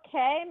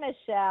 Okay,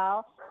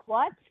 Michelle.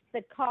 What's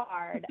the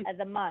card of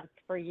the month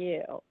for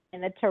you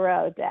in the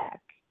tarot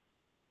deck?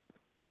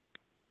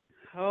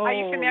 Oh, are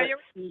you familiar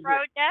with the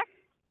tarot deck?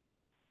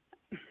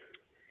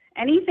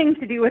 Anything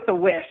to do with a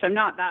wish. I'm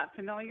not that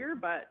familiar,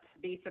 but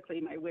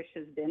basically my wish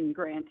has been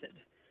granted.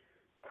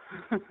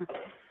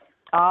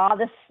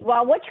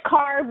 Well, which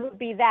card would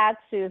be that,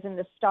 Susan?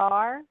 The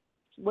Star?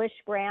 Wish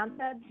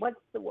granted? What's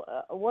the wish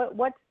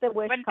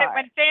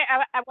card?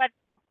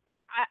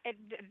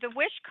 The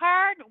wish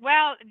card.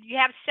 Well, you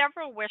have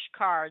several wish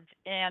cards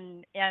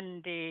in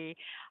the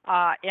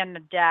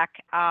deck.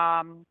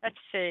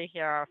 Let's see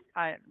here.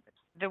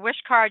 The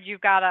wish card,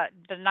 you've got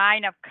the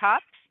 9 of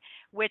Cups,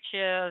 which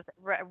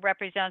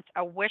represents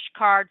a wish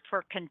card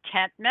for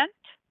contentment.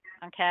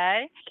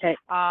 Okay.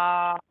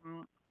 Of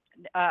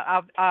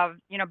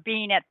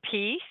being at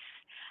peace.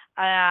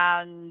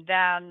 And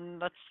then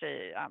let's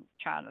see, I'm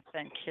trying to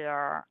think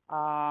here.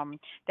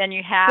 Then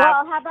you have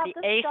how about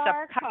the Ace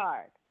Star of Cups.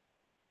 card?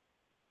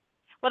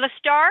 Well, the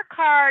Star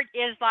card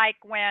is like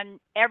when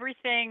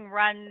everything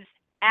runs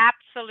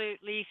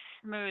absolutely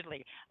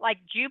smoothly, like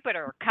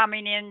Jupiter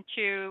coming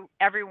into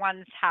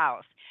everyone's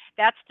house.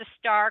 That's the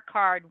Star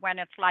card, when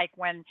it's like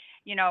when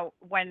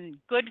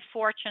good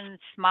fortune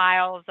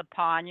smiles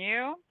upon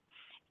you.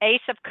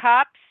 Ace of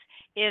Cups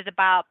is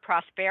about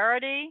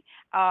prosperity,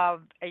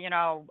 of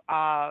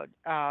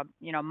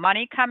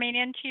money coming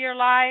into your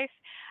life.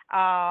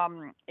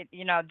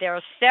 There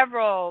are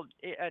several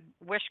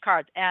wish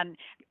cards, and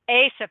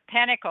Ace of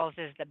Pentacles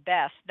is the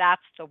best.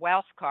 That's the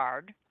wealth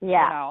card.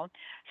 Yeah.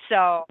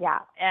 So yeah.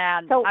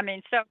 And so,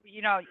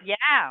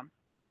 yeah.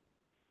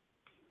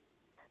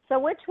 So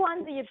which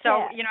one do you pick?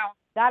 So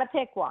gotta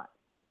pick one.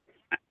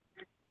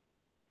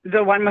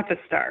 The one with the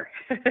star.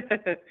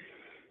 The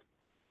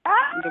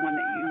one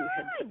that you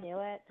had. I knew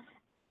it.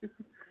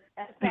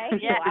 Thank you.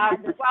 Yeah. I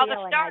had this Well,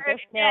 feeling. the Star I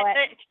just knew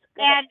it.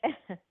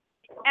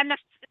 And the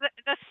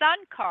Sun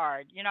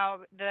card,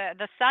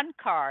 the Sun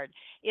card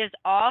is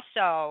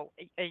also,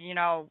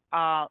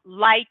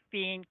 light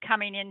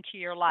coming into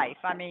your life.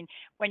 I mean,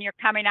 when you're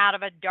coming out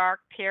of a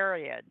dark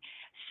period.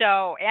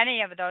 So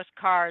any of those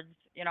cards,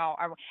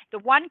 are the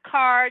one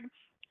card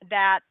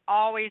that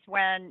always,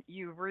 when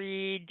you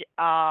read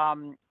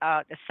when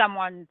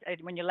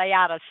you lay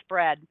out a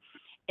spread,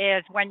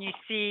 is when you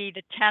see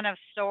the 10 of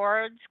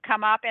Swords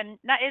come up, and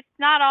it's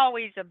not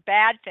always a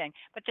bad thing,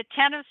 but the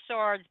 10 of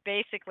Swords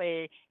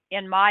basically,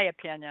 in my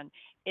opinion,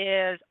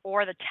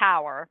 or the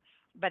Tower,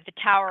 but the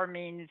Tower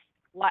means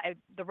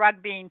the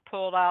rug being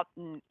pulled out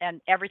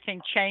and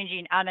everything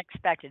changing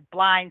unexpected,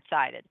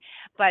 blindsided.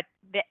 But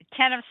the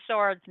Ten of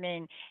Swords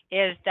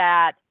is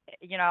that,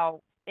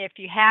 if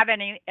you have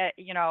any,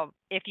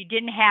 if you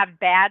didn't have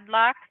bad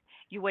luck,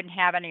 you wouldn't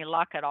have any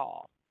luck at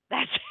all.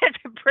 That's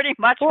pretty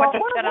much what the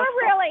Ten of Swords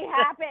we're really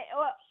happy.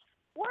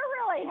 We're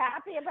really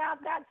happy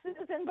about that,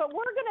 Susan, but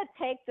we're going to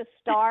take the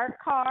star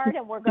card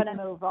and we're going to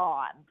move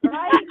on,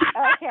 right?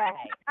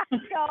 Okay.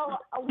 So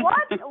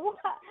what,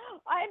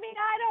 I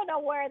don't know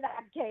where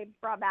that came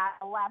from out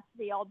of left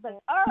field, but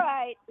all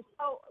right.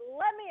 So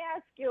let me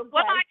ask you a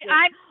question.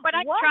 What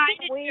I'm trying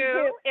to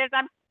do is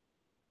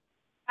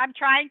I'm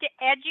trying to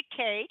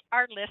educate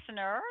our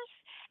listeners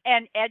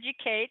and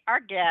educate our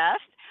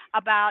guests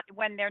about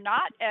when they're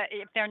not,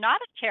 if they're not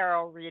a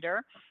tarot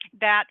reader,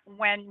 that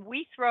when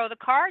we throw the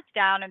cards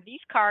down and these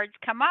cards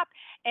come up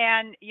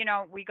and,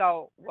 we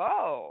go,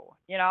 whoa,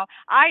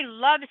 I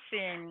love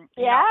seeing,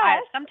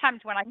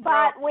 sometimes when I throw.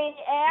 But we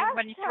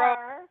asked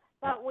her,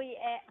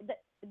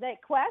 the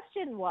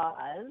question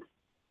was,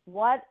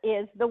 what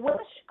is the wish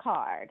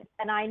card?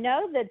 And I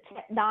know the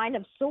Nine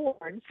of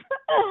Swords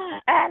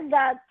and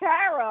the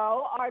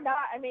Tarot are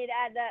not, and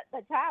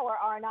the Tower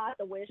are not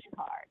the wish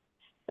card.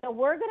 So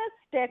we're going to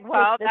stick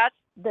with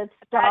the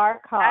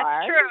star card.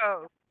 That's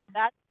true.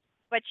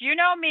 But you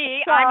know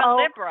me, I'm a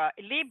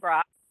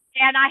Libra,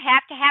 and I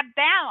have to have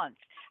balance.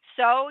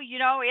 So,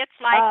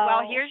 it's like,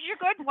 well, here's your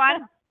good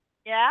one.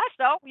 Yeah,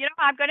 so,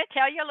 I'm going to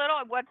tell you a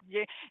little,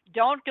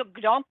 don't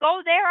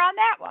go there on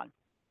that one.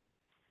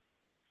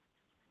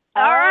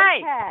 All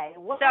right. Okay.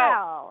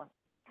 Well,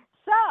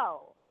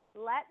 so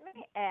let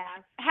me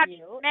ask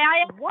you. May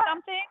I ask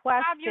something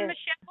question? Of you,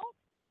 Michelle?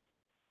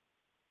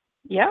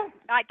 Yeah.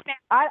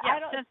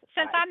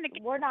 Since I'm the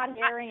guest, we're not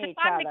hearing each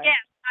other. I'm the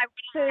guest,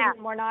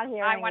 Susan, we're not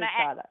hearing each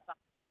other.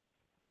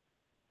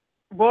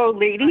 Well,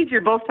 ladies, you're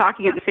both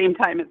talking at the same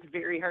time. It's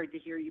very hard to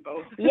hear you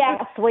both.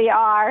 Yes, we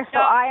are. So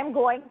I am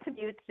going to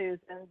mute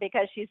Susan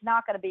because she's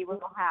not going to be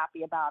real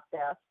happy about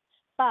this.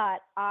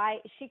 But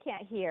she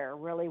can't hear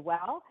really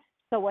well.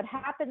 So what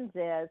happens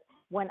is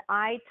when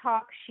I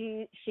talk,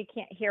 she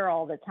can't hear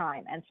all the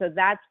time. And so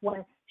that's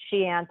when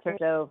she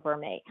answers over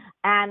me.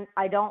 And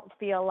I don't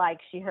feel like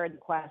she heard the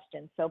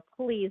question. So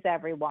please,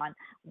 everyone,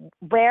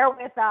 bear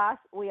with us.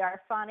 We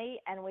are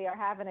funny and we are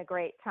having a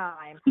great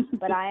time.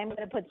 But I am going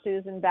to put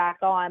Susan back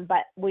on.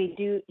 But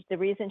the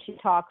reason she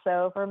talks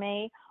over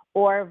me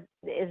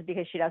is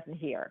because she doesn't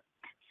hear.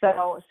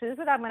 So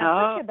Susan, I'm going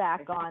to put you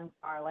back on,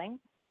 darling.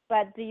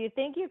 But do you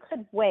think you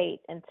could wait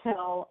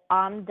until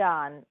I'm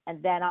done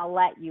and then I'll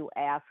let you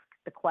ask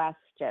the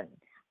question?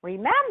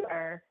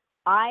 Remember,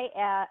 I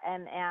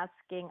am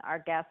asking our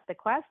guest the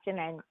question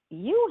and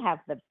you have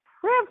the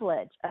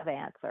privilege of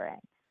answering.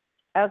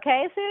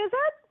 Okay,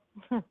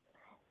 Susan?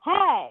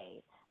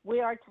 Hey, we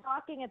are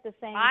talking at the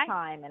same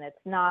time and it's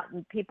not,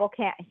 people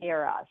can't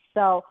hear us.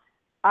 So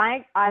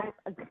I'm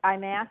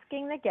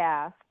asking the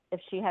guest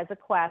if she has a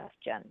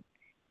question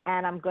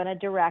and I'm going to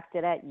direct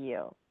it at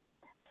you.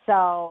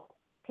 So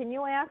can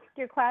you ask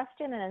your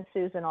question and then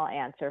Susan will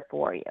answer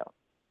for you?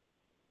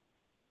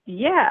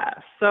 Yeah.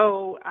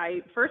 So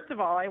first of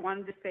all, I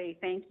wanted to say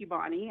thank you,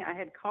 Bonnie. I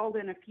had called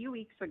in a few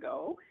weeks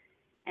ago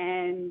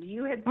and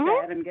you had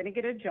said, I'm going to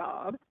get a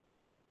job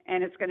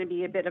and it's going to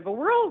be a bit of a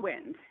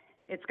whirlwind.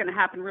 It's going to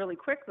happen really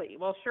quickly.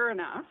 Well, sure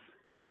enough,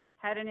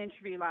 had an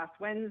interview last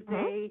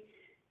Wednesday,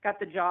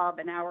 got the job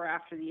an hour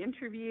after the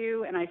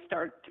interview, and I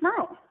start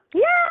tomorrow.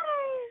 Yay!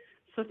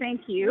 So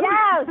thank you.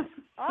 Yes.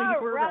 So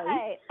all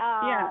right.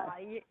 Yeah.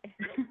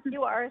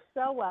 You are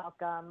so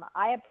welcome.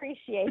 I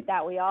appreciate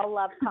that. We all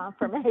love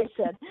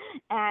confirmation,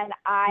 and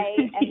I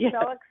am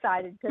so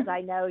excited because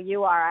I know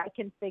you are. I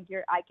can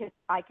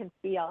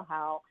feel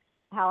how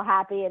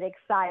happy and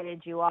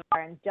excited you are.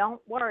 And don't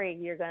worry,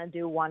 you're going to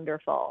do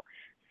wonderful.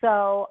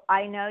 So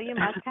I know you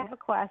must have a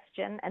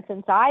question, and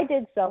since I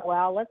did so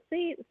well, let's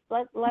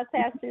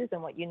ask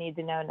Susan what you need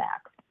to know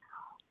next.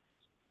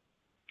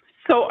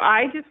 So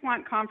I just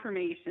want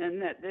confirmation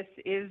that this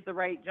is the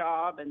right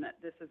job and that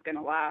this is going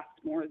to last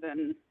more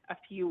than a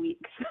few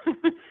weeks.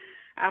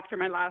 After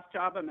my last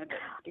job, I'm a bit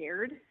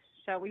scared,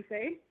 shall we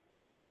say?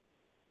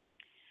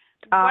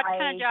 What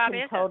kind of job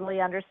is it? I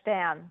totally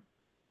understand.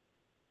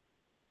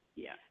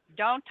 Yeah.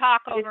 Don't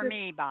talk over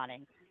me,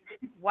 Bonnie.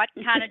 What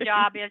kind of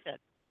job is it?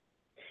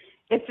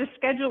 It's a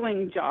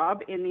scheduling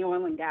job in the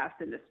oil and gas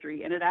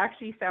industry, and it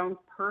actually sounds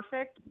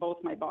perfect. Both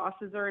my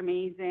bosses are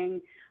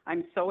amazing.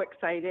 I'm so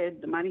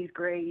excited. The money's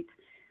great.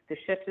 The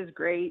shift is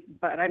great,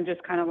 but I'm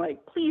just kind of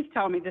like, please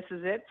tell me this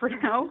is it for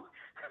now.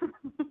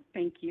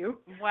 Thank you.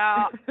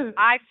 Well,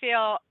 I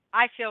feel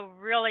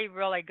really,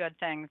 really good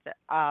things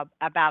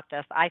about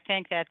this. I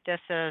think that this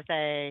is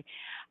a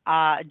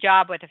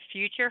job with a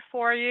future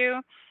for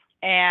you.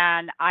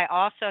 And I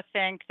also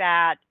think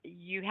that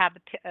you have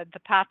the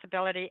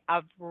possibility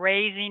of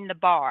raising the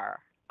bar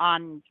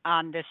on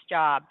this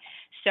job.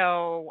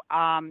 So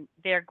how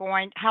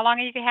long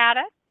have you had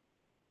it?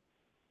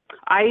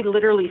 I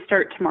literally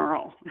start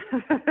tomorrow.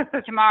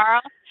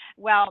 Tomorrow?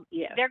 Well,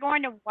 Yes. they're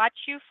going to watch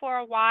you for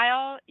a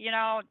while.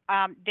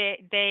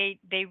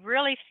 They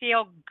really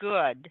feel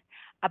good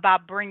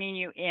about bringing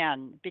you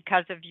in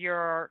because of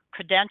your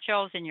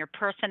credentials and your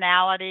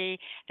personality.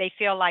 They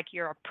feel like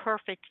you're a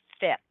perfect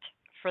fit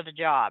for the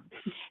job,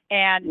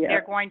 and Yeah.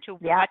 they're going to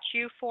watch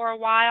you for a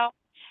while.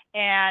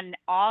 And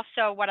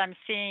also, what I'm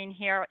seeing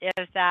here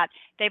is that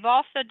they've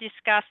also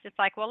discussed. It's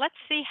like, well, let's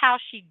see how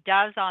she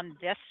does on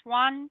this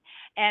one,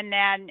 and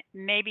then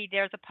maybe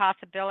there's a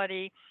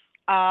possibility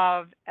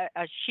of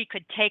she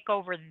could take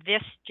over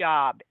this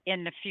job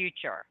in the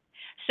future.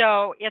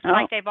 So it's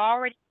like they've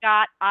already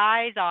got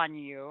eyes on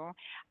you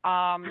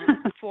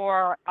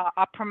for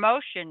a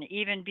promotion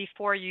even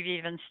before you've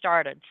even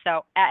started.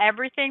 So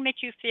everything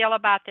that you feel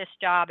about this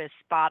job is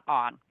spot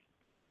on.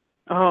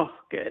 Oh,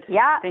 good.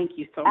 Yeah. Thank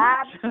you so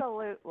much.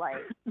 Absolutely.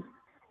 And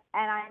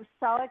I'm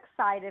so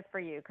excited for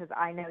you because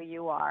I know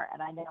you are,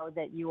 and I know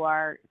that you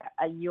are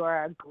a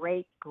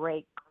great,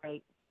 great,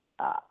 great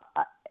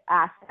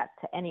asset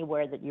to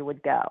anywhere that you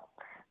would go.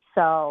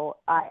 So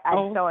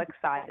I'm so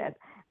excited,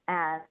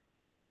 and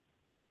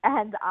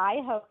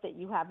I hope that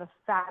you have a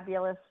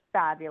fabulous,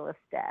 fabulous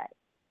day.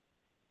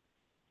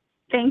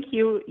 Thank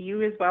you.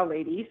 You as well,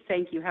 ladies.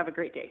 Thank you. Have a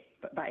great day.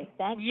 Bye-bye.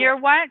 Thank you. You're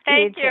what?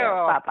 Thank you.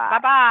 Bye-bye.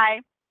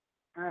 Bye-bye.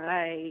 All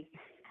right.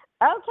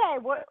 Okay,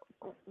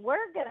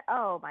 we're gonna.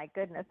 Oh my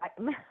goodness!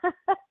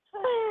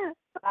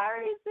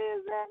 Sorry,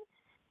 Susan.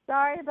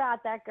 Sorry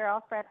about that,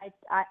 girlfriend.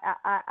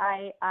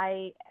 I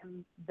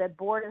am. The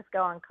board is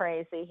going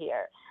crazy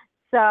here,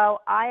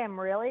 so I am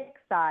really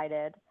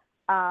excited.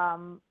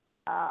 I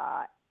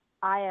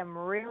am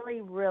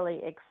really,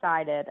 really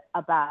excited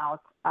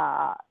about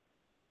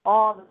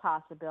all the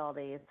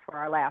possibilities for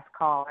our last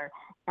caller,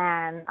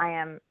 and I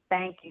am.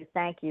 Thank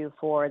you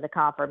for the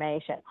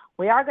confirmation.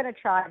 We are going to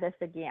try this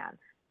again.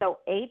 So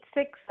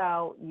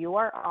 860, you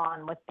are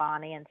on with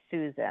Bonnie and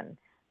Susan.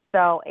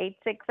 So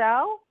 860,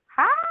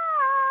 hi.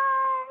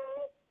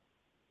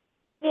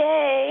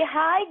 Yay.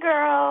 Hi,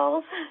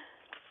 girls.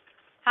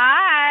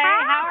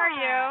 Hi. How are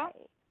you?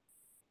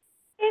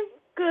 I'm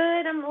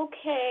good. I'm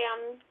okay.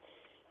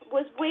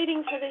 Was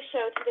waiting for this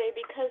show today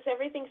because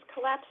everything's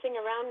collapsing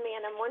around me,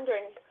 and I'm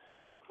wondering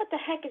what the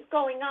heck is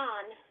going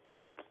on.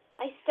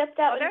 I stepped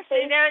out and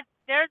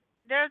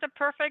there's a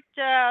perfect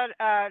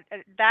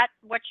that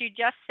what you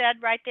just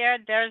said right there.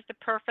 There's the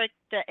perfect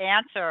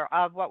answer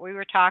of what we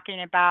were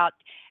talking about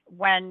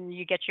when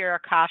you get your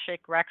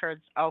Akashic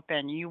records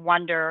open. You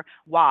wonder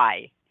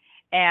why,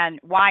 and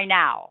why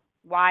now?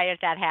 Why is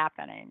that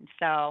happening?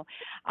 So,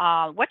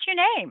 what's your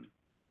name?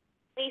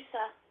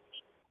 Lisa.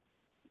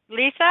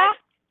 Lisa? I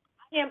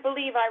can't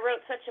believe I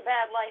wrote such a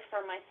bad life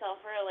for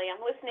myself, really.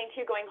 I'm listening to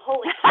you going,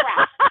 holy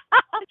crap.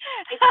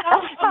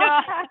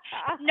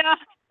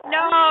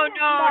 No,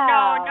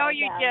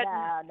 you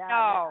didn't.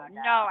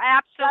 No,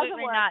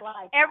 absolutely not.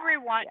 Like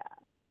everyone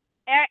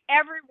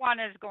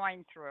is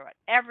going through it.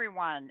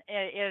 Everyone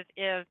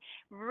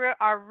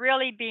are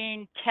really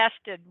being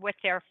tested with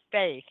their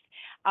faith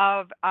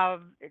of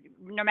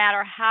no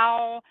matter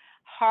how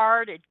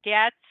hard it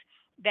gets,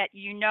 that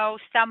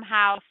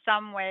somehow,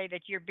 some way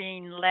that you're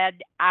being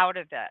led out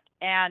of it,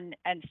 and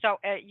so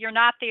you're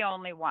not the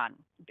only one.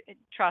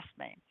 Trust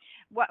me.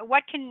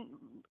 What can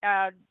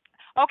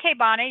okay,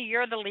 Bonnie,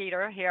 you're the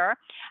leader here.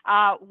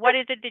 What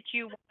is it that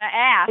you want to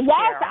ask?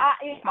 Yes,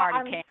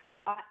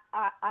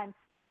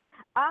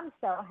 I'm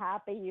so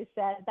happy you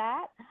said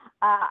that.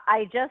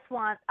 I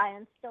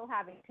am still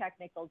having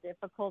technical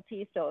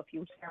difficulties, so if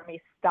you hear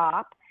me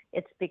stop,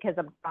 it's because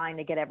I'm trying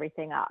to get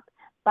everything up.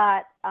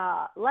 But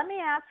let me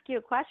ask you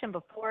a question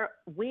before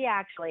we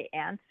actually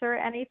answer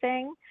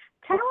anything.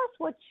 Tell us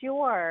what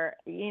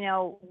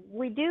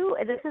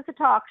this is a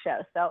talk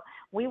show, so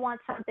we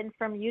want something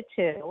from you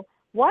too.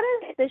 What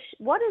is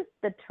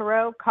the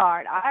tarot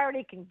card? I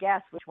already can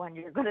guess which one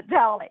you're going to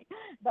tell me,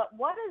 but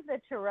what is the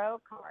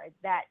tarot card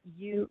that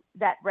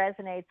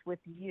resonates with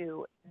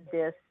you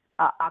this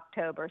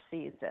October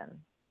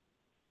season?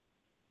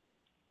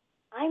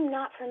 I'm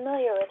not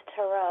familiar with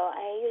tarot.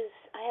 I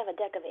have a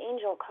deck of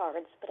angel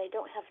cards, but I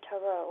don't have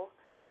tarot.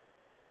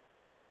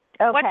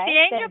 Okay. What's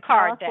the angel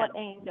card then? What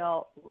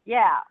angel?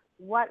 Yeah.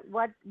 What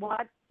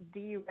do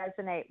you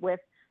resonate with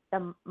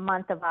the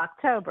month of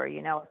October?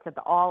 It's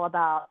all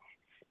about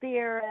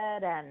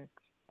spirit and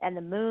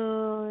the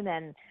moon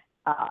and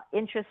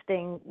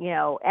interesting,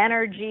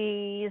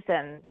 energies,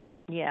 and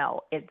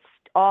it's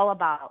all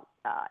about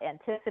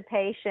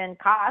anticipation,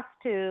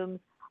 costumes,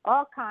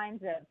 all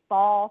kinds of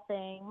fall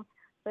things.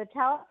 So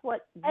tell us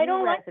what you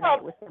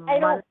resonate with the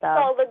month of.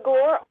 All the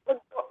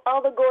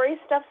gory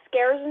stuff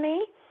scares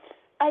me.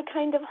 I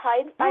kind of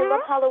hide. Mm-hmm. I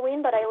love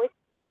Halloween, but I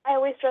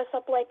always dress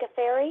up like a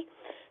fairy.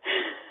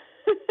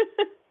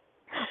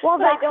 Well,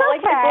 that's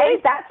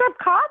okay. That's a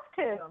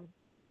costume.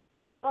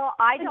 Well,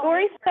 I don't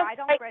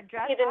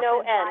dress to no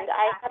end.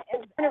 I have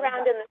to turn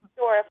around in the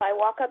store. If I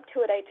walk up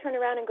to it, I turn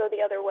around and go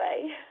the other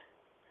way.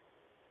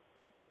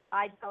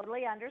 I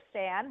totally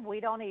understand. We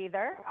don't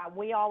either.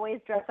 We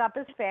always dress up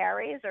as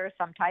fairies or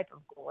some type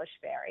of ghoulish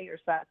fairy or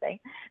something.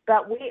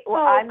 But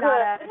I'm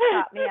not a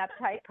cut me up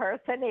type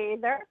person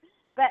either.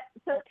 But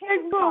so pick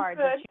a card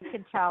that you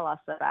can tell us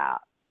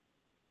about.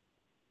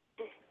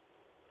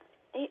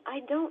 I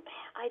don't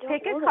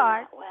pick know a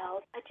card. That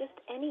well. I just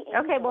any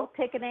angel. Okay, well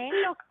pick an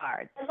angel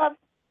card. I love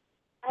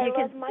Michael.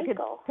 You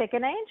can pick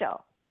an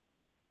angel.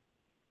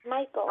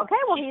 Michael. Okay,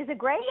 well he's a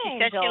great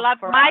angel. She said she loved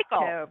for Michael.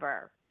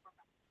 October.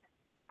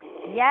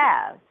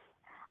 Yes.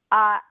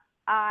 I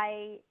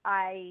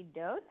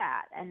know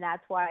that, and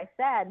that's why I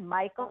said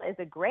Michael is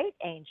a great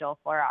angel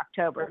for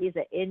October. He's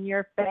an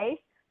in-your-face,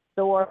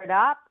 sword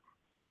up,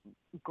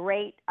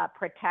 great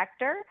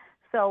protector.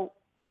 So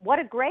what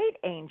a great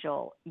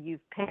angel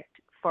you've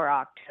picked for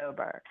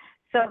October.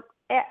 So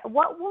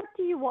what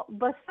do you want,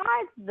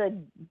 besides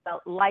the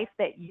life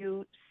that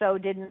you so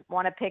didn't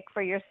want to pick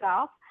for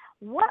yourself,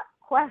 what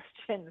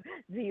question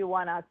do you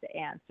want us to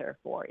answer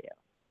for you?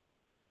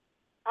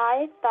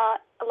 I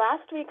thought,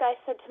 last week I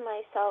said to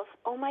myself,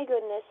 oh my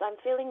goodness, I'm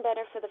feeling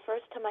better for the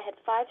first time. I had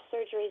 5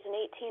 surgeries in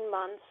 18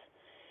 months,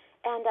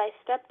 and I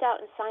stepped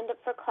out and signed up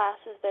for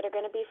classes that are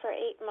going to be for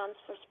 8 months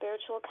for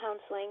spiritual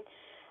counseling.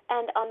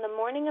 And on the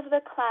morning of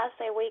the class,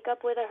 I wake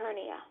up with a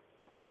hernia.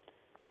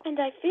 And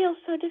I feel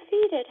so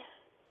defeated.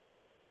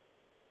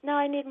 Now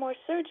I need more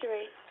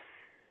surgery.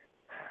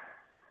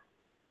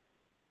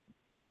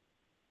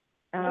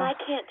 And I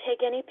can't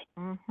take any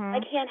pain.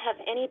 I can't have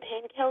any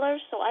painkillers,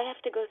 so I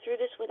have to go through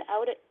this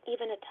without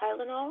even a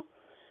Tylenol.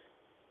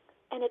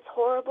 And it's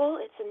horrible.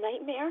 It's a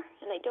nightmare,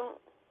 and I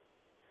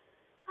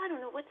don't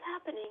know what's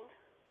happening.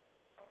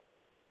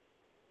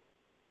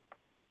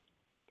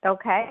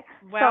 Okay.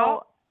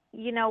 Well, so,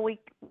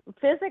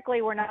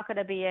 we're not going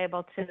to be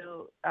able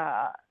to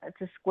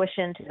squish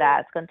into that.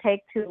 It's going to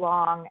take too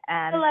long,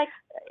 and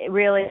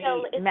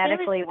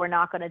medically, we're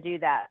not going to do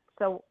that.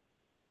 So,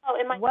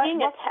 am I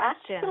being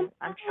attacked?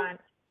 I'm trying.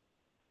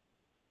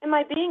 Am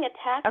I being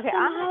attacked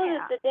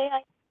somehow? The day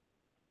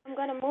I'm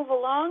going to move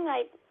along,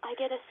 I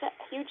get a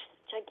huge.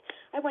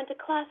 I went to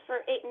class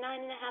for 9.5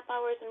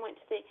 hours and went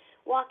to the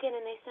walk-in,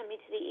 and they sent me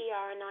to the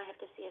ER, and now I have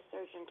to see a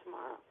surgeon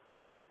tomorrow.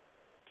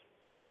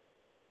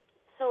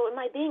 So am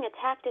I being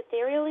attacked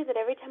ethereally that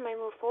every time I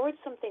move forward,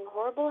 something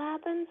horrible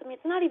happens? I mean,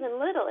 it's not even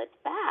little. It's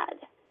bad.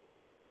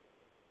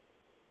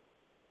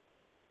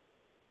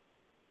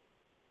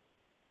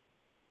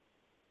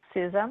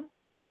 Susan?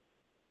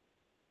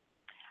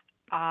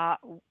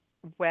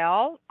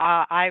 Well,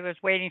 I was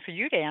waiting for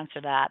you to answer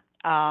that.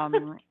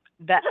 Well,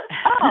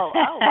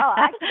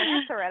 I can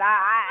answer it.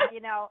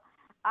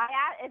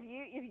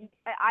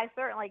 I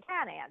certainly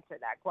can answer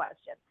that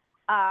question.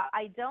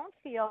 I don't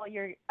feel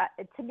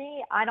to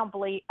me, I don't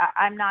believe,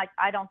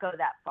 I don't go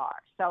that far.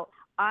 So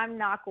I'm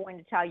not going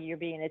to tell you you're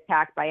being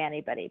attacked by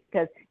anybody,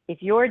 because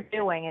if you're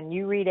doing and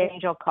you read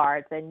angel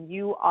cards and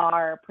you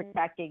are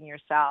protecting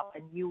yourself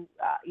and you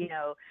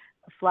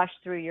flush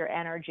through your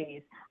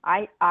energies,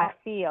 I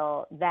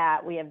feel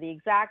that we have the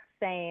exact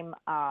same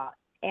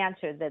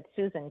answer that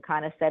Susan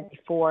kind of said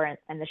before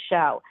in the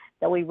show,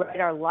 that we write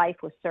our life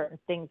with certain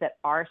things that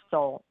our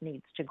soul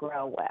needs to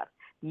grow with.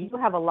 You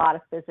have a lot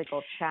of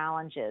physical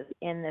challenges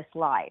in this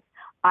life.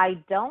 I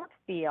don't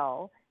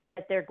feel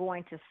that they're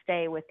going to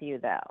stay with you,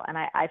 though. And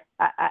I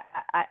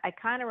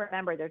kind of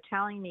remember they're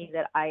telling me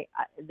that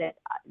that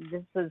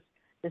this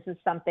is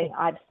something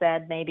I've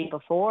said maybe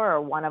before,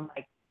 or one of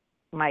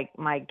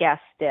my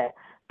guests did,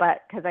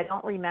 but because I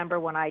don't remember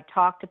when I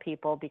talk to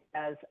people,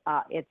 because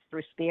it's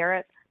through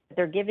spirit.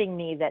 They're giving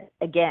me that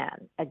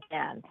again.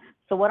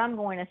 So what I'm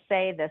going to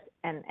say this,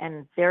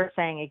 and they're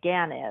saying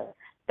again, is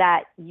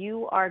that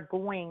you are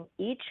going,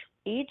 each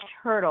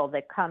hurdle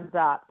that comes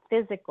up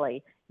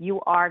physically, you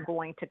are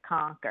going to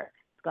conquer.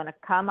 It's going to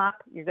come up,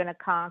 you're going to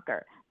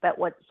conquer. But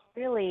what's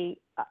really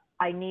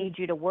I need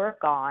you to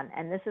work on,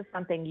 and this is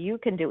something you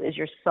can do, is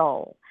your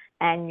soul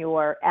and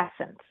your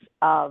essence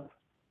of,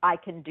 I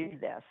can do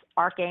this.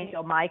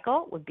 Archangel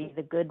Michael would be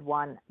the good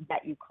one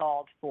that you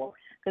called for,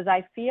 because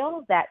I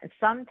feel that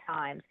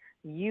sometimes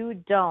you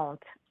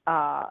don't,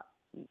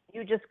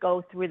 you just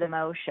go through the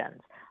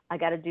motions. I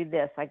got to do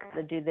this, I got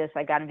to do this,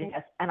 I got to do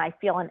this. And I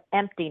feel an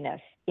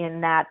emptiness in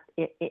that,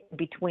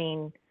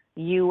 between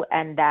you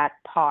and that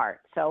part.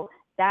 So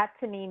that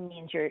to me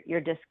means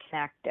you're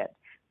disconnected.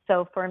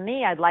 So for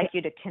me, I'd like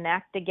you to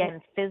connect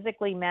again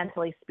physically,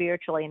 mentally,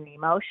 spiritually, and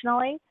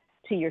emotionally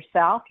to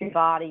yourself, your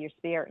body, your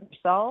spirit, and your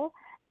soul.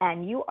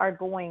 And you are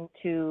going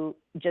to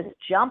just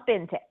jump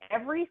into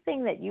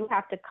everything that you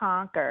have to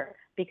conquer,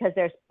 because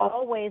there's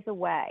always a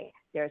way.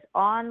 There's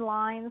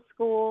online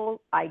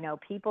school. I know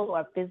people who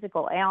have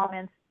physical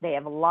ailments. They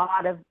have a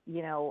lot of,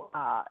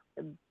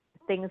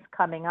 things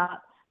coming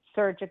up,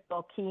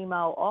 surgical,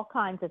 chemo, all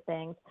kinds of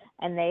things,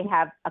 and they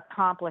have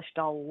accomplished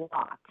a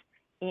lot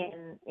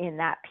in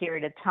that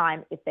period of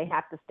time. If they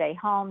have to stay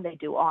home, they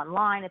do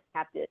online. If they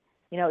have to,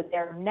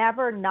 they're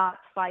never not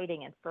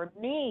fighting. And for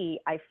me,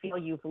 I feel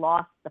you've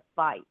lost the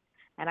fight.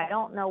 and I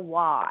don't know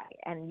why.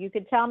 And you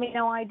could tell me,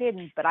 no, I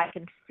didn't, but I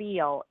can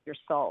feel your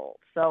soul.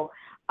 So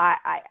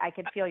I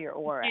can feel your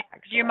aura,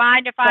 actually. Do you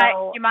mind if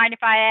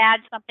I add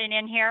something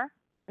in here?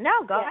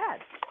 No, go ahead.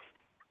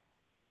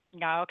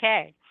 No,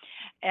 okay.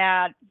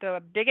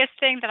 The biggest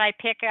thing that I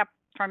pick up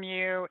from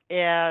you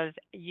is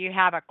you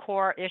have a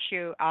core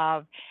issue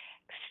of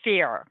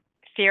fear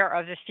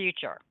of the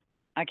future.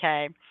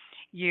 Okay.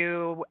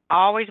 You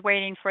always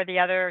waiting for the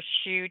other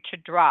shoe to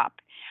drop.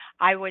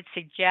 I would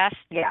suggest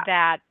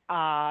that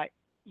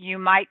you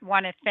might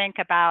want to think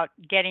about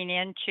getting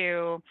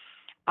into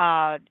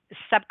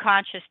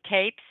subconscious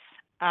tapes,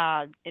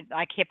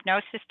 like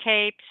hypnosis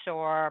tapes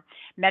or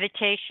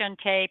meditation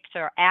tapes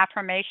or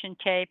affirmation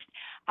tapes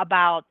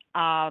about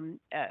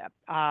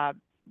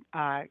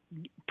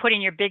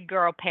putting your big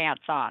girl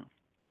pants on,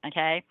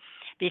 okay?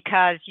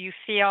 Because you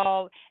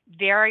feel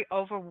very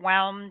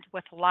overwhelmed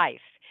with life.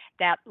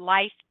 That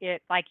life is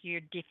like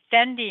you're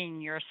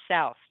defending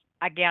yourself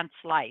against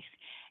life.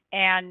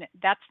 And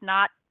that's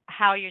not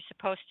how you're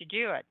supposed to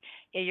do it.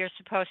 You're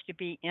supposed to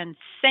be in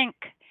sync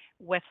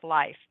with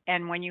life.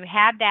 And when you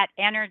have that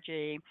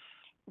energy,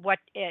 what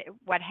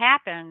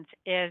happens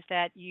is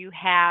that you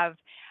have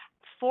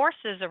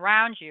forces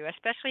around you,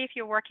 especially if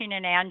you're working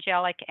in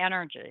angelic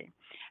energy,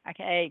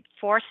 okay,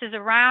 forces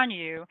around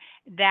you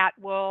that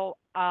will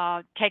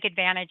take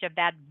advantage of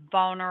that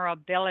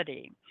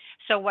vulnerability.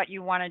 So what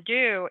you want to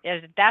do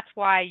is that's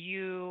why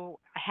you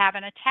have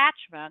an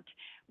attachment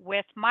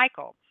with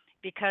Michael,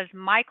 because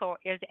Michael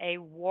is a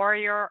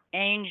warrior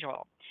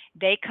angel.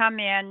 They come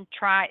in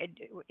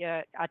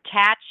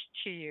attached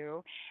to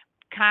you,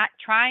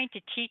 trying to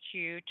teach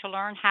you to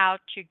learn how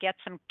to get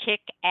some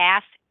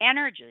kick-ass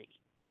energy.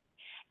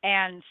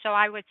 And so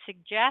I would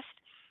suggest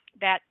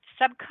that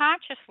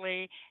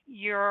subconsciously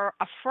you're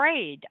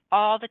afraid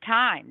all the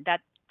time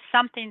that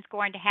something's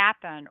going to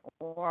happen,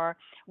 or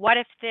what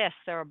if this,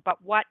 or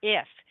but what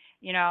if,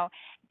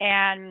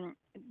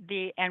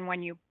 and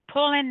when you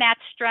pull in that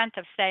strength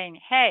of saying,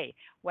 hey,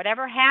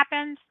 whatever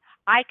happens,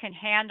 I can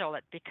handle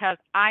it because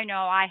I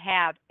know I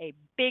have a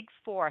big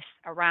force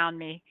around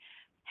me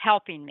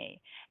helping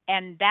me.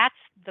 And that's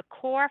the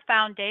core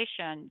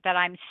foundation that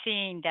I'm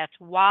seeing that's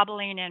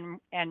wobbling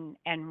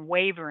and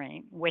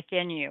wavering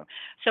within you.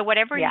 So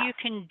whatever you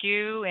can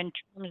do in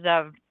terms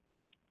of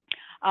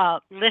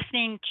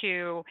listening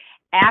to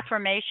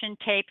affirmation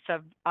tapes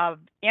of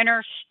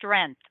inner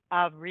strength,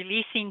 of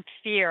releasing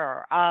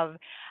fear, of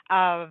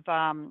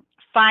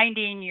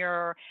finding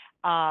your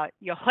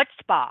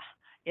chutzpah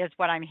is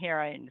what I'm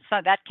hearing. So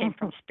that came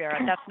from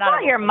spirit. That's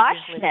not your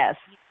muchness.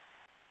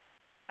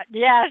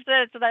 Yes,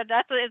 that's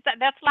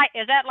like,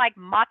 is that like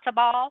matzo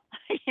ball?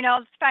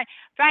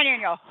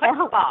 Finding your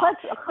chutzpah.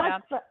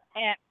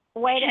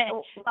 Wait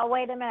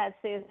a minute,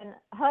 Susan.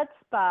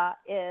 Chutzpah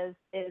is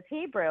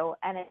Hebrew,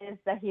 and it is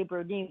the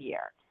Hebrew New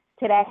Year.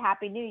 Today,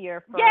 Happy New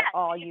Year for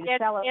all you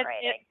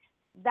celebrating.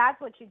 That's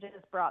what you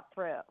just brought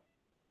through.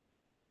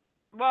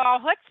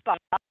 Well, chutzpah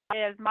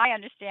is my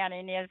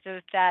understanding is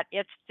that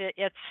it's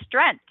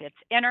strength, it's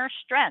inner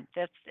strength,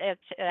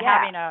 it's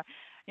having a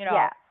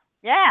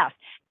Yeah.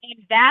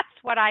 And that's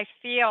what I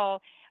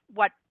feel,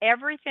 what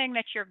everything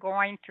that you're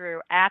going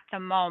through at the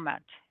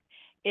moment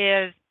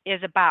is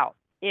about,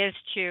 is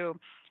to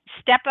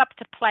step up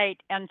to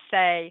plate and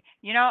say,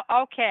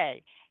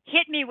 okay,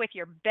 hit me with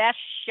your best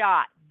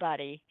shot,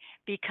 buddy,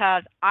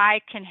 because I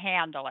can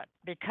handle it,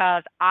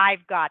 because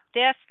I've got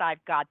this,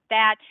 I've got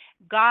that.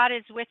 God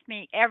is with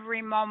me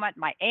every moment.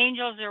 My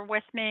angels are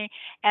with me.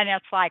 And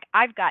it's like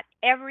I've got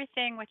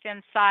everything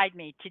within inside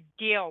me to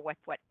deal with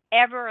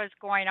whatever is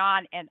going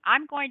on. And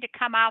I'm going to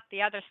come out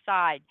the other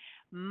side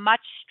much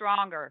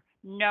stronger,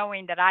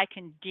 knowing that I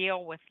can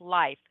deal with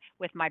life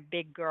with my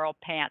big girl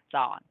pants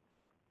on.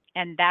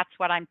 And that's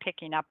what I'm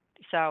picking up.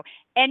 So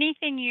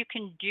anything you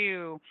can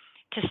do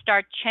to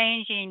start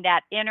changing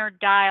that inner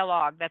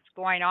dialogue that's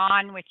going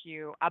on with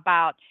you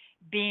about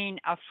being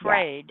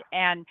afraid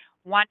and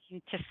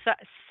wanting to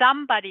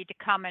somebody to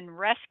come and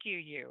rescue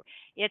you.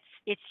 It's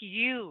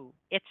you.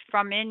 It's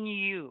from in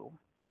you.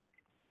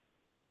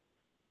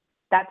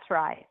 That's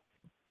right.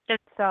 Does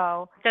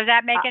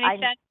that make any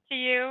sense to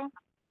you?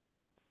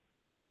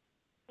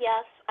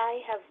 Yes,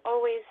 I have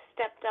always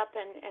stepped up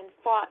and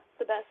fought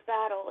the best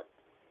battle.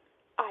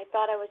 I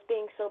thought I was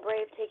being so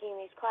brave taking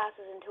these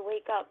classes, and to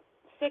wake up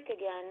sick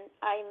again,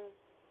 I'm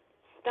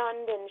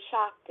stunned and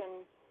shocked,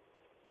 and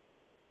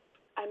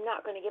I'm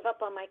not going to give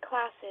up on my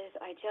classes.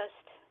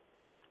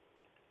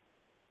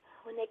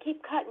 When they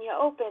keep cutting you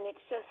open,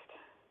 it's just,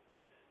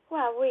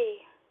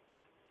 wowee.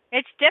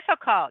 It's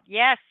difficult.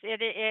 Yes,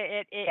 it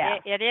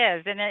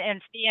is,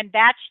 and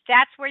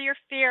that's where your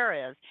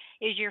fear is.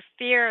 Your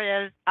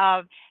fear is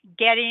of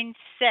getting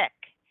sick,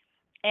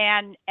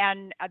 and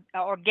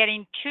or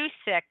getting too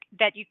sick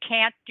that you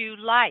can't do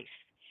life.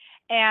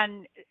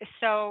 And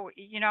so,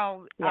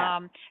 Yeah.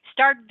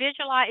 start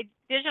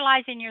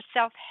visualizing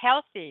yourself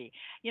healthy.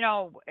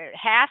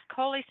 Ask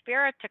Holy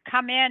Spirit to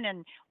come in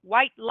and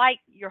white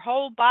light your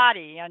whole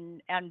body,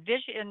 and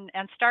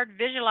start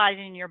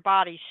visualizing your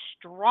body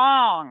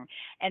strong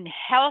and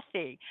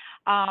healthy.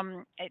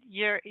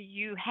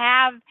 You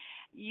have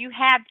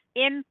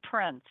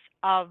imprints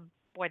of,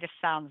 boy, this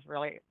sounds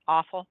really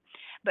awful,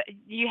 but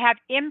you have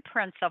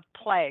imprints of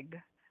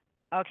plague,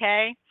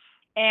 okay,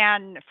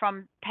 and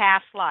from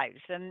past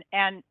lives, and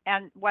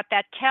what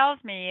that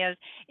tells me is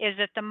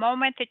that the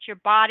moment that your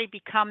body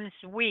becomes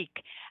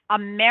weak, a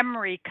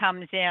memory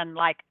comes in,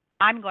 like,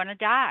 I'm going to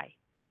die.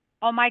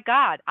 Oh my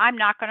God, I'm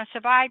not going to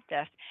survive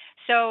this.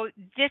 So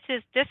this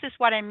is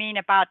what I mean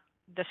about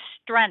the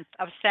strength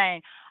of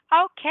saying,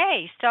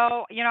 okay,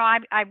 so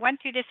I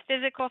went through this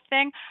physical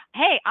thing.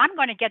 Hey, I'm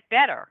going to get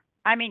better.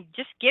 I mean,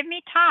 just give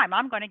me time.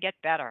 I'm going to get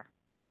better.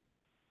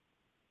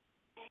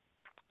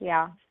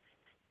 Yeah.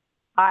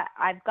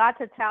 I've got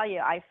to tell you,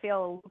 I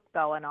feel a loop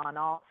going on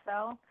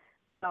also.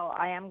 So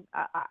I am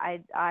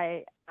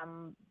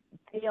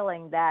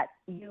feeling that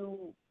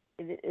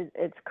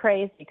it's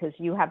crazy because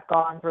you have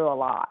gone through a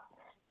lot,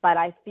 but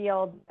I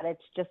feel that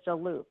it's just a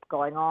loop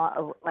going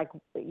on. Like,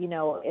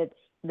 it's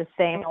the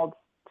same old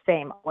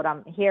same. What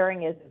I'm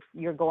hearing is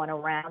you're going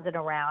around and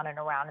around and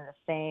around in the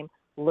same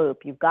loop.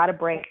 You've got to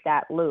break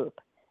that loop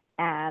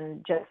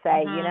and just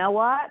say, you know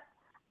what?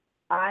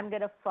 I'm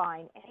going to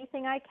find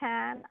anything I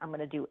can. I'm going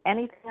to do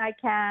anything I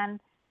can.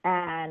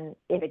 And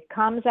if it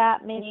comes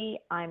at me,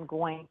 I'm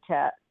going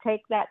to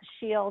take that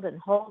shield and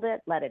hold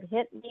it, let it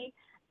hit me,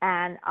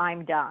 and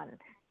I'm done.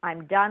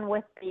 I'm done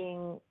with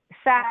being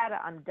sad.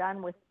 I'm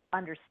done with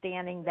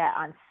understanding that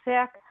I'm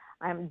sick.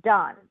 I'm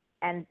done.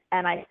 And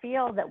I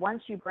feel that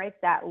once you break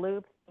that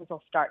loop, things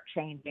will start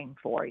changing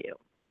for you.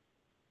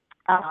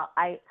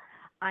 I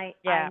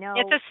know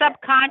it's a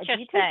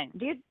subconscious thing.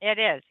 It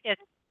is.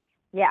 It's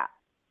yeah.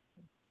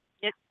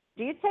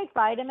 Do you take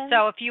vitamins?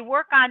 So if you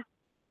work on...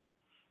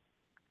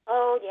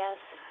 Oh, yes.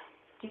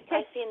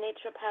 I see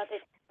naturopathic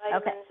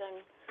vitamins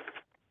and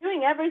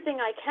doing everything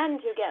I can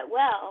to get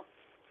well.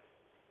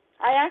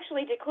 I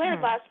actually declared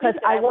last week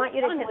that I want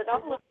you to with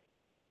all of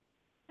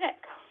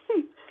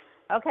sick.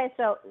 Okay,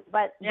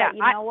 but you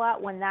know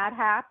what? When that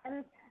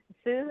happens,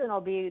 Susan will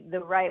be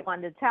the right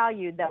one to tell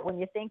you that when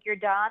you think you're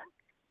done,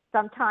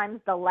 sometimes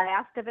the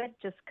last of it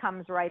just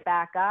comes right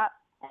back up,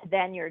 and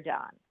then you're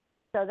done.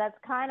 So that's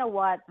kind of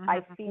what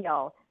I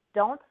feel.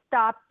 Don't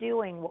stop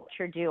doing what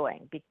you're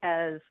doing,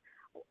 because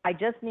I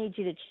just need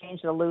you to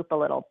change the loop a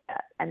little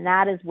bit. And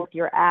that is with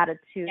your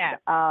attitude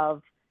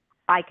of,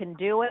 I can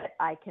do it.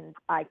 I can,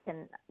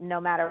 no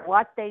matter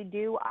what they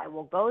do, I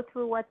will go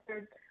through what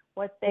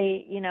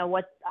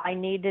I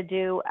need to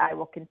do. I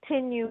will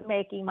continue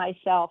making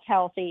myself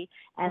healthy.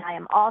 And I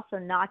am also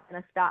not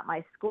going to stop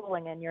my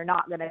schooling, and you're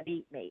not going to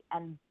beat me.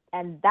 And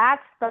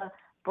that's the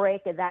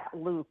break of that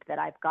loop that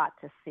I've got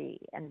to see,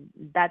 and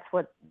that's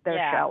what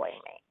they're showing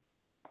me.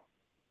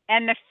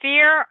 And the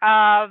fear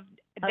of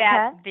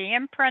that, the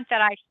imprint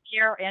that I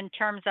fear in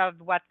terms of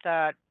what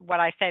I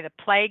say the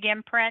plague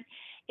imprint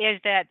is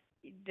that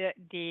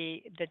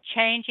the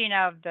changing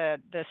of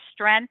the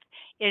strength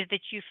is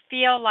that you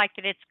feel like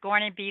that it's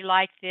going to be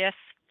like this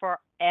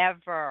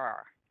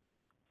forever,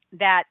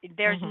 that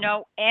there's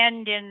no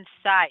end in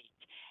sight,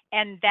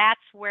 and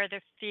that's where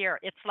the fear.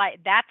 It's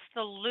like that's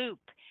the loop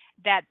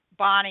that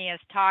Bonnie is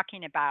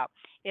talking about,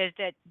 is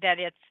that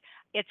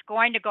it's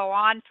going to go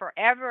on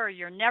forever.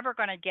 You're never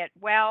going to get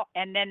well,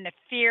 and then the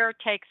fear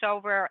takes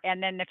over,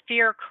 and then the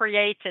fear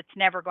creates it's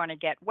never going to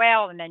get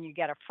well, and then you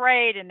get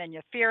afraid, and then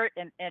you fear,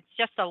 and it's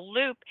just a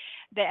loop.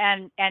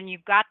 And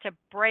you've got to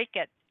break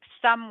it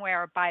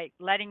somewhere by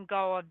letting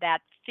go of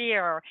that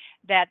fear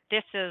that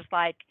this is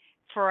like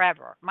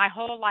forever. My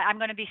whole life, I'm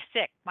going to be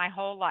sick my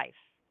whole life.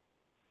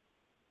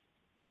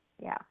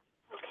 Yeah.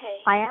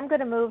 Okay. I am going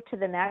to move to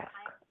the next.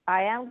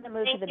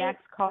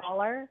 Next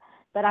caller,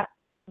 but I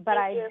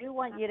do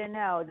want you to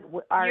know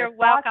that our You're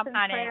thoughts welcome, and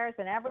honey. prayers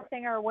and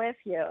everything are with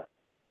you.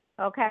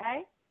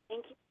 Okay.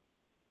 Thank you.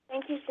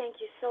 Thank you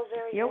so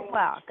very. You're very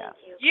welcome. Much.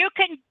 Thank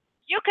you.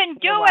 You can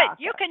do You're it. welcome.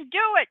 You can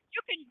do it.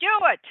 You can do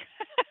it.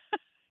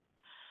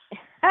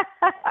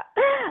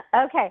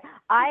 Okay.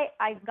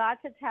 I've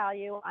got to tell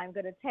you, I'm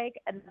going to take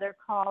another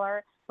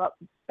caller, but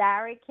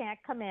Barry can't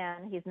come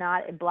in. He's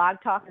not. Blog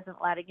Talk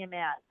isn't letting him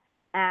in.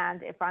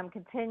 And if I'm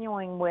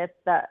continuing with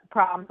the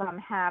problems I'm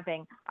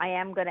having, I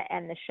am going to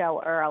end the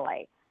show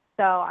early.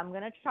 So I'm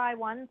going to try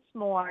once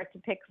more to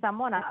pick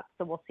someone up.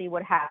 So we'll see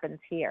what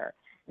happens here.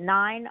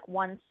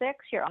 916,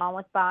 you're on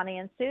with Bonnie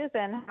and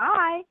Susan.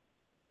 Hi.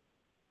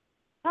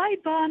 Hi,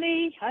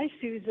 Bonnie. Hi,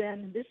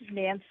 Susan. This is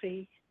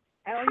Nancy.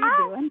 How are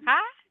you doing?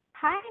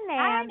 Hi,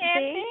 Nancy.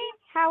 Hi, Nancy.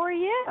 How are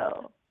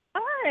you?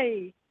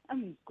 Hi.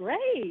 I'm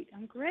great.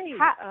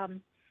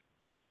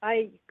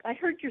 I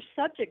heard your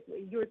subject.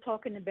 You were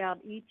talking about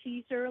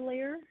ETs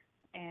earlier,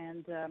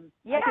 and I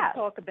could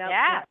talk about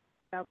that.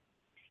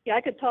 I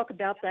could talk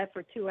about that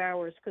for 2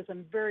 hours because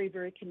I'm very,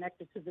 very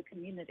connected to the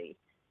community.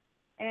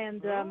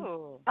 And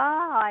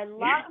I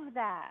love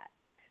that.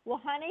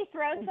 Well, honey,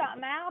 throw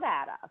something out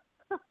at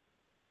us.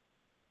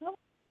 Well,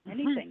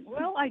 anything.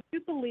 Well, I do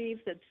believe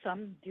that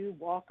some do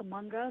walk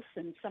among us,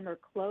 and some are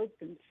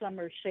cloaked, and some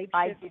are shapeshifters.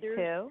 I do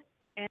too.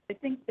 And I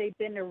think they've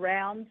been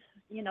around.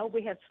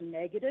 We had some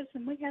negatives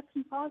and we had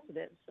some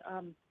positives.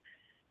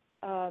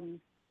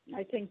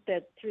 I think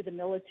that through the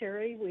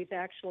military, we've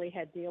actually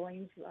had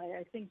dealings.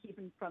 I think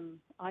even from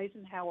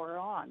Eisenhower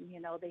on,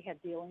 they had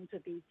dealings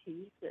with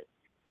ETs that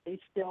they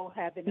still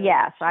have in.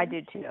 Yes, I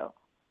do too.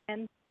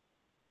 And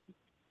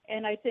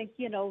I think,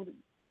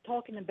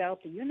 talking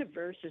about the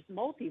universe is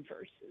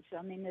multiverses.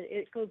 I mean,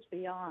 it goes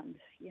beyond,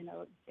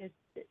 it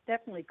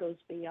definitely goes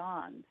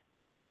beyond.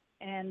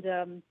 And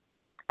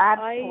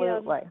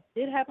absolutely.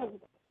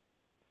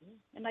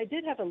 I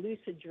did have a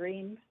lucid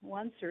dream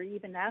once, or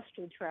even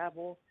astral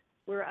travel,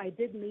 where I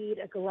did meet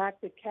a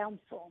galactic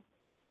council.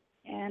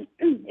 And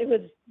it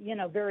was,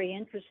 very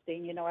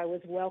interesting. I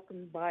was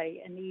welcomed by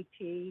an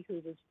ET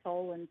who was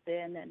tall and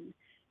thin and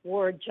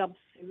wore a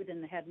jumpsuit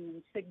and had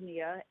an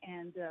insignia.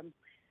 And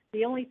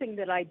the only thing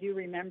that I do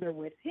remember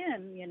with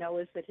him,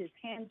 is that his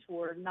hands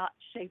were not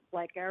shaped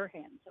like our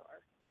hands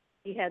are.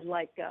 He had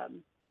like,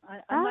 I'm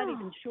not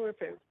even sure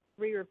if it was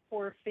 3 or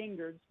 4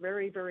 fingers,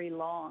 very, very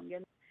long.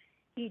 And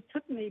he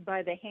took me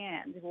by the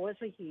hand, it was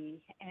a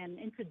he, and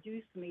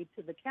introduced me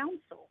to the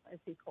council, as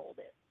he called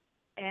it.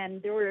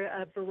 And there were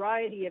a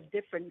variety of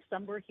different,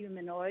 some were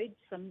humanoid,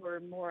 some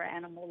were more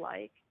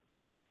animal-like.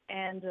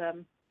 And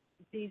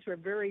these were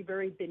very,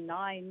 very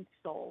benign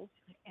souls.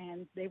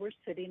 And they were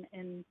sitting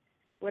in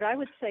what I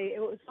would say,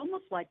 it was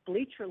almost like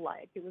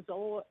bleacher-like. It was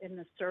all in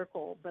a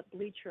circle, but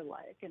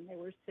bleacher-like. And they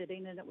were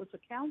sitting, and it was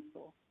a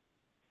council.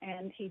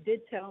 And he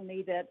did tell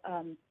me that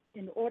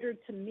in order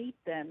to meet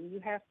them, you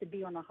have to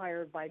be on a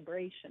higher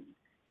vibration.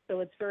 So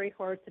it's very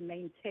hard to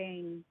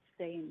maintain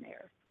staying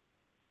there.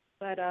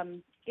 But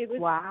it was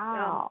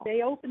wow.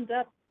 They opened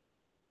up,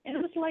 and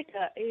it was like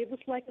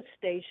a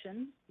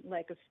station,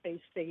 like a space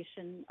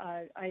station,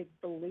 I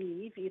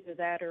believe, either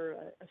that or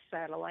a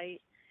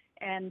satellite.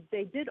 And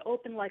they did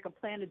open like a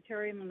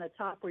planetarium on the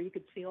top where you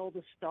could see all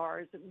the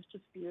stars. It was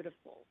just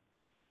beautiful.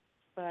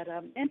 But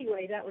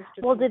anyway, that was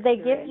just. Well, did they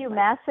give you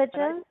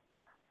messages?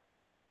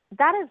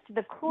 That is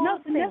the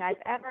coolest thing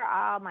I've ever.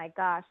 Oh my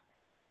gosh!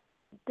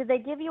 Did they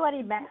give you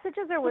any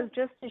messages, or was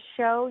just to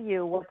show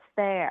you what's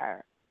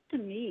there? To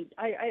meet,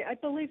 I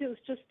believe it was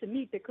just to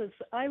meet, because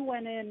I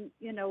went in,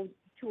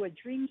 to a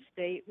dream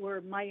state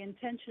where my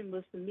intention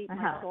was to meet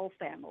my soul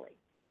family,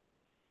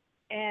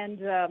 and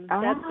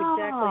that's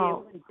exactly,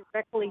 it went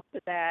directly to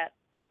that.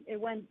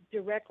 It went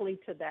directly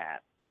to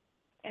that,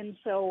 and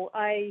so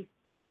I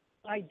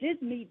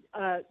did meet,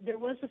 there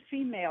was a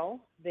female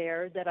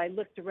there that I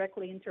looked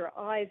directly into her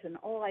eyes, and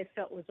all I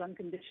felt was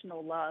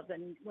unconditional love.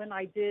 And when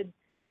I did,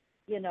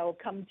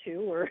 come to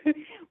or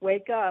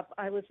wake up,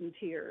 I was in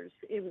tears.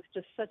 It was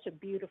just such a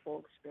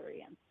beautiful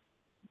experience.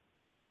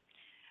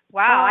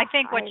 Wow, I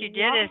think what you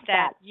did is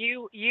that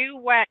you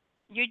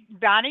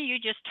Bonnie, you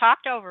just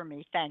talked over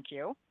me. Thank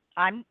you.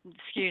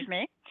 Excuse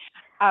me.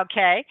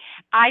 Okay.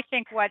 I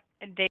think what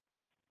they.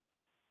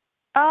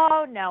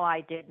 Oh, no,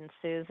 I didn't,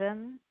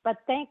 Susan. But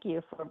thank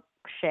you for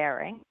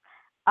sharing.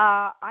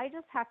 I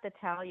just have to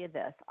tell you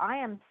this. I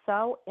am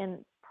so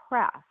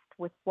impressed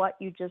with what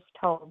you just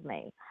told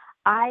me.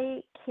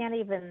 I can't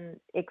even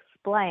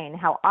explain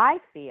how I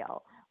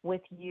feel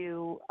with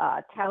you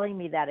telling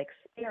me that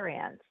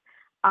experience.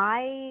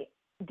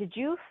 Did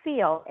you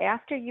feel,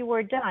 after you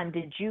were done,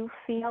 did you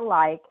feel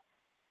like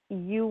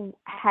you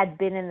had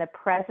been in the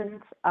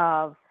presence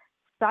of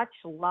such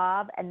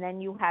love, and then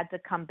you had to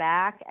come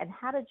back? And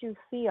how did you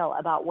feel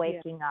about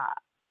waking up?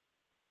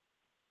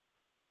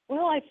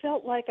 Well, I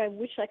felt like I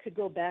wish I could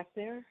go back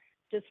there,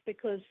 just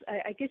because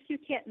I guess you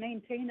can't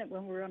maintain it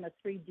when we're on a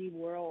 3D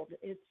world.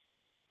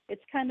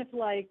 It's kind of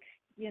like,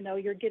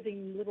 you're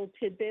giving little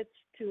tidbits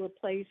to a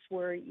place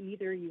where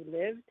either you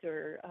lived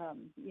or,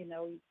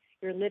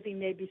 you're living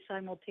maybe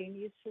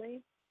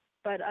simultaneously.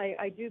 But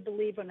I do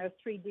believe in a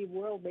 3D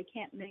world, we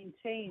can't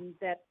maintain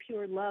that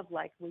pure love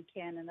like we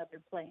can in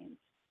other planes.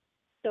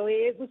 So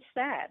it was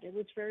sad. It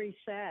was very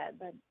sad.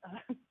 But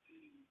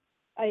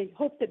I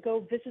hope to go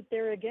visit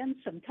there again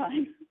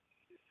sometime.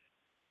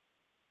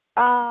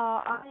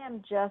 I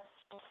am just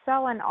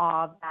so in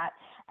awe of that.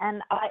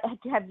 And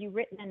have you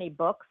written any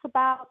books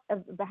about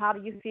how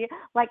do you feel?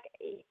 Like,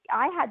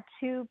 I had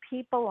 2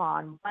 people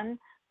on, one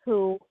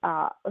who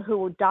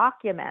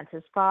documents,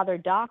 his father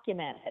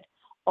documented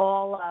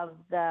all of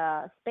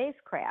the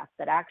spacecraft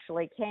that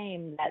actually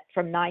came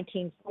from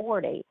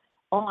 1940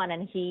 on,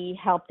 and he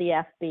helped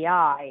the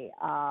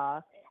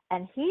FBI.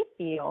 And he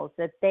feels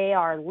that they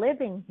are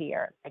living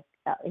here. Like,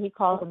 he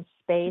calls them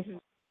space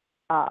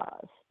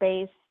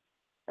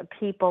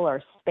people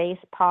or space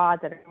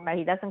pods.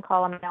 He doesn't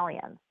call them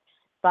aliens,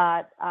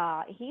 but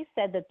he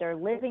said that they're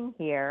living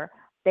here.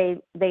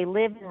 They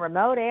live in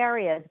remote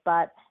areas,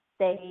 but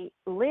they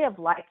live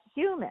like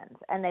humans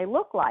and they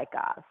look like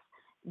us,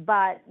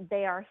 but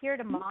they are here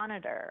to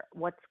monitor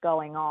what's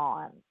going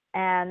on.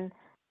 And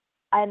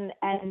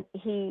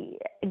he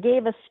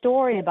gave a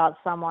story about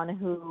someone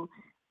who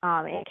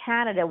in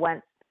Canada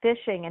went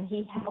fishing, and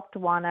he helped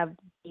one of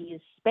these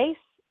space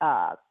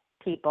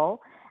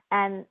people,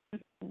 and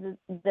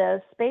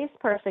the space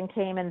person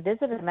came and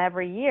visited him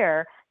every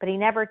year, but he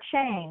never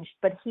changed,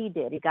 but he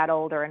did. He got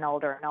older and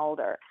older and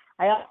older.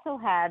 I also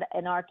had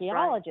an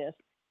archaeologist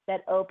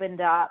that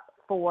opened up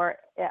for,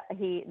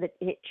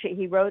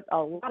 he wrote a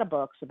lot of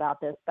books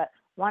about this, but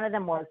one of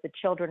them was The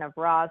Children of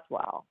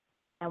Roswell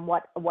and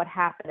what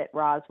happened at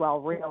Roswell,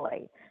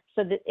 really.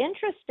 So the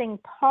interesting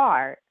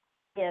part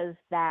is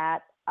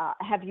that,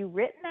 have you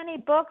written any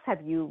books?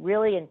 Have you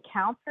really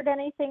encountered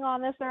anything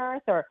on this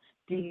earth? Or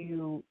do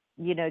you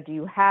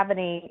have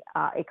any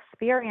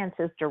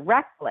experiences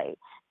directly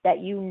that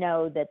you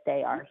know that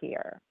they are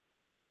here?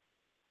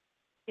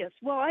 Yes,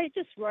 well, I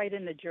just write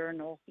in the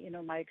journal,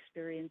 my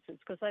experiences,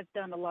 because I've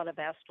done a lot of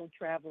astral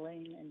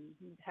traveling and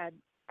had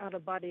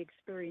out-of-body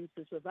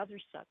experiences with other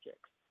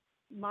subjects.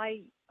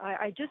 I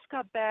just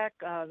got back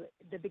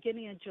the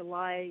beginning of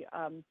July.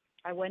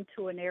 I went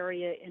to an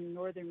area in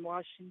southern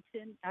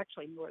Washington,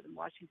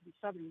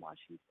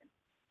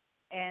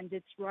 and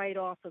it's right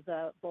off of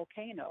the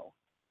volcano.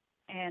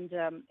 And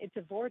it's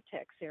a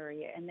vortex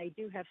area, and they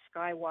do have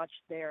Skywatch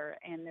there,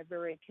 and they're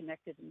very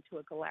connected into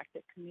a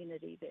galactic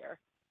community there.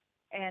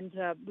 And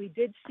we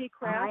did see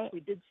crafts,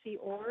 we did see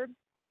orbs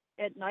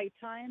at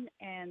nighttime,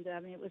 and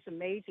it was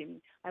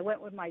amazing. I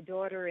went with my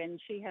daughter, and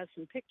she has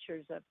some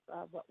pictures of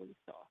what we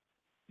saw.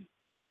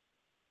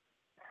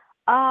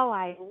 Oh,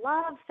 I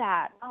love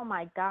that. Oh,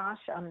 my gosh.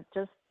 I'm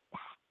just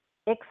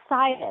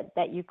excited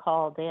that you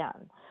called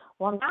in.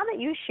 Well, now that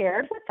you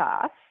shared with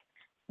us,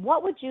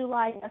 what would you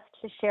like us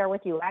to share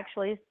with you?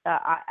 Actually,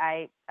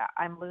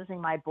 I'm losing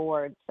my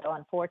board, so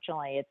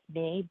unfortunately it's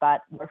me,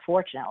 but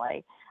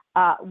fortunately.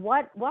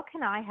 What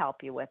can I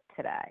help you with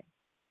today?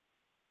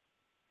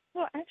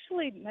 Well,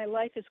 actually, my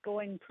life is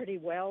going pretty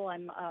well.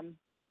 I'm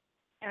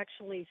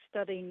actually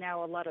studying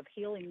now a lot of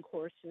healing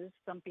courses,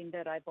 something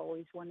that I've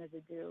always wanted to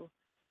do.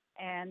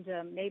 And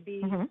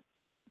maybe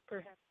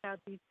perhaps how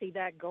do you see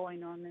that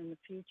going on in the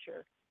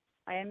future?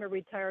 I am a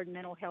retired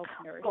mental health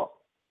nurse. Cool.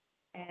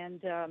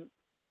 And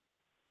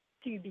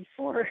to you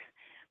before,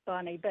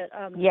 Bonnie, but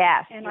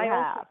yes, and you I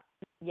have. Also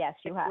yes,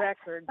 you have.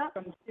 Record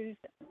from Susan.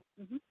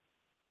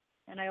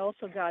 And I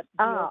also got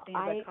the opening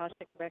of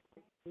Akashic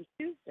record from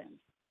Susan,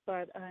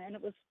 but and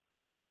it was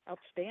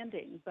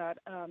outstanding. But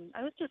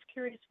I was just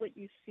curious what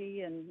you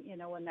see in in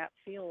that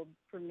field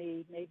for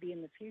me, maybe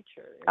in the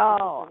future. Is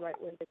the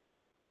right way to...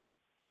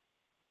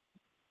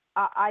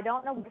 I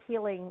don't know what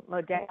healing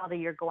modality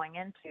you're going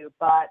into,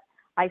 but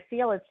I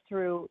feel it's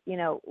through,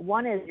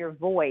 one is your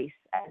voice,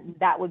 and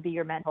that would be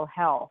your mental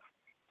health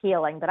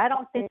healing. But I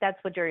don't think I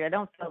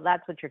don't feel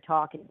that's what you're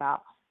talking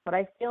about. But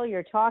I feel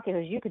you're talking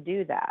because you could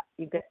do that.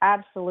 You could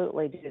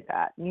absolutely do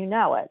that. You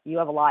know it. You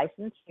have a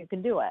license. You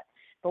can do it.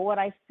 But what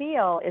I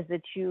feel is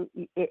that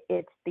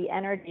it's the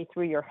energy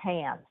through your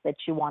hands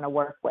that you want to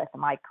work with.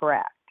 Am I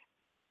correct?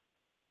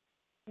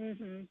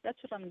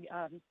 That's what I'm.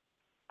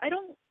 I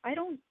don't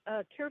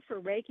care for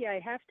Reiki. I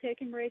have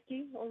taken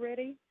Reiki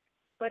already,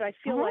 but I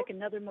feel like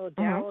another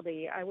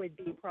modality I would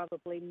be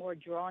probably more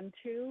drawn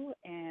to,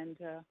 and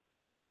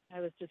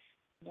I was just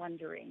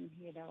wondering,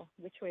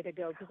 which way to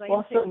go.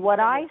 What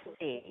I'm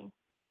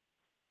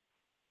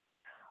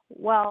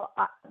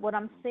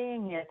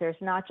seeing is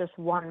there's not just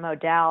one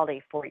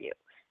modality for you,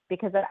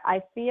 because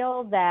I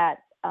feel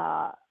that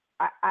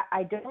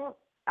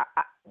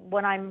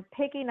when I'm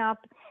picking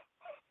up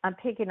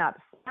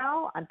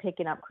cell, I'm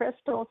picking up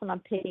crystals, and I'm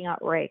picking up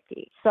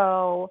Reiki.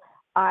 So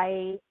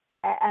I'm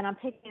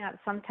picking up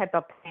some type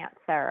of plant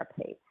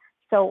therapy.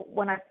 So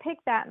when I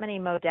pick that many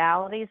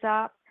modalities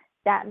up,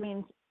 that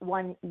means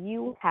when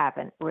you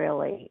haven't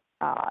really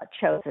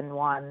chosen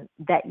one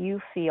that you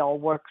feel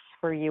works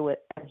for you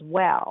as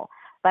well.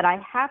 But I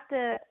have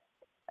to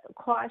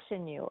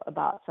caution you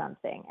about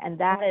something, and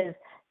that is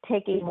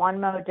taking one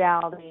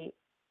modality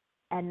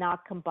and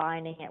not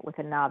combining it with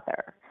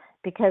another.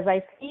 Because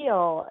I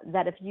feel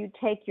that if you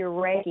take your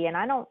Reiki, and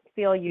I don't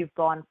feel you've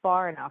gone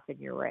far enough in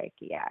your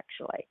Reiki,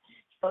 actually.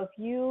 So if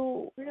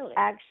you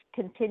actually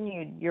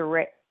continued your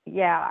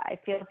Reiki, I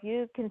feel if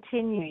you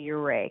continue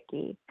your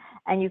Reiki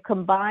and you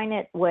combine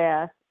it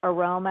with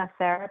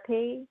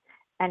aromatherapy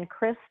and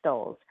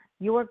crystals,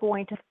 you are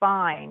going to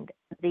find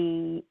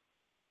the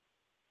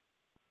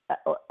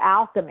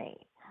alchemy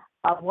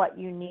of what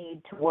you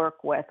need to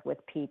work with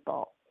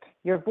people.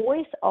 Your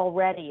voice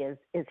already is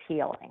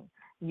healing.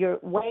 Your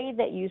way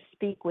that you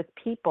speak with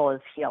people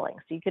is healing.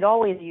 So you could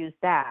always use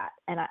that.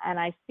 And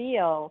I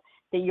feel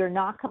that you're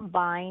not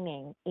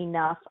combining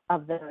enough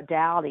of the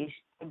modalities.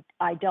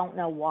 I don't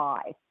know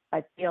why.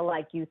 I feel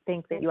like you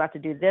think that you have to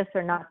do this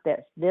or not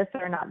this, this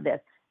or not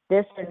this,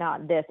 this or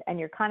not this, and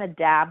you're kind of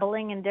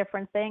dabbling in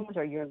different things,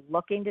 or you're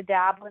looking to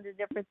dabble into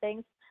different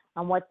things.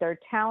 And what they're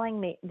telling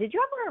me, did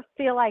you ever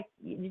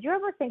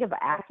think of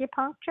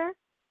acupuncture?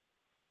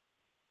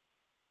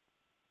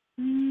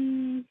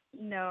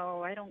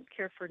 No, I don't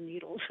care for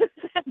needles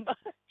that much.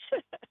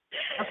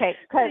 Okay,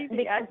 because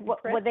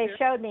what they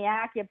showed me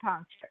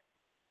acupuncture,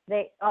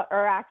 or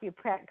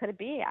acupressure, could it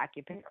be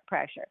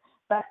acupressure?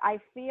 But I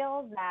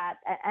feel that,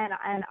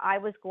 and I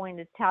was going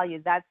to tell you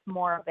that's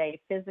more of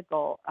a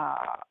physical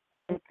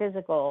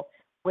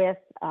with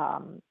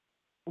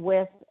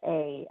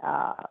a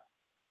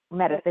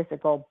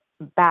metaphysical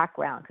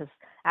background, because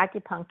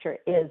acupuncture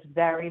is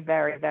very,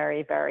 very,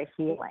 very, very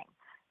healing.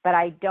 But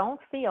I don't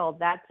feel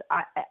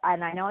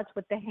and I know it's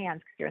with the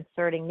hands because you're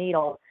inserting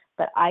needles,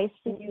 but I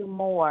see you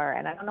more,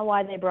 and I don't know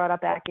why they brought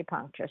up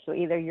acupuncture. So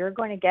either you're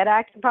going to get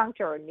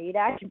acupuncture or need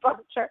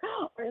acupuncture,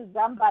 or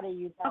somebody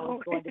you know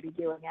is going to be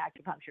doing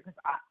acupuncture, because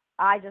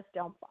I just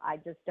don't,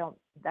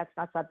 that's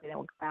not something that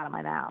will come out of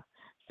my mouth.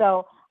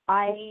 So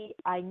I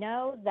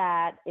know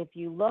that if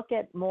you look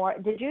at more,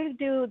 did you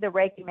do the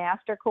Reiki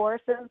Master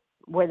courses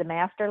where the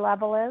master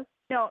level is?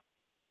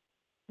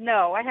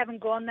 No, I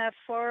haven't gone that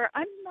far.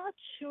 I'm not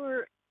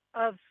sure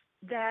of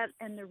that,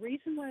 and the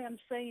reason why I'm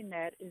saying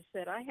that is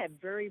that I have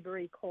very,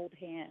 very cold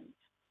hands,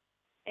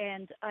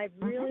 and I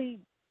really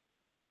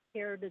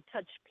care to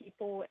touch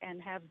people and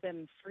have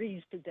them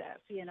freeze to death.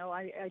 You know,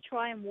 I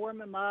try and warm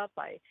them up.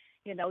 I,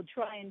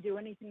 try and do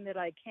anything that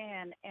I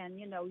can, and,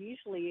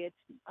 usually it's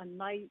a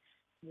nice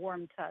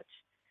warm touch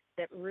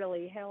that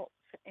really helps.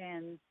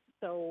 And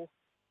so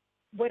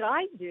what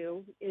I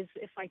do is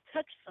if I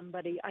touch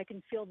somebody, I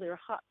can feel their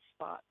hot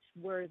spots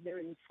where they're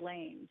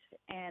inflamed,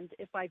 and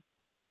if I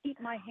keep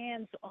my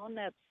hands on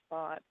that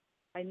spot,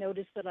 I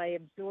notice that I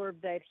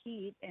absorb that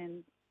heat,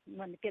 and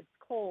when it gets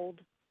cold,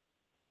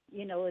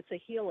 it's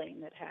a healing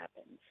that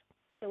happens.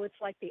 So it's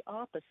like the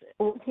opposite.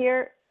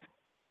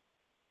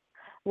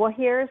 Well,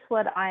 here's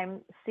what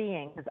I'm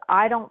seeing, because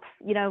I don't,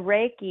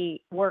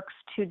 Reiki works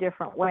two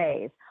different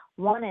ways.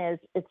 One is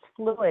it's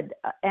fluid,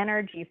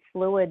 energy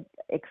fluid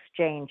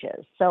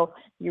exchanges. So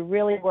you're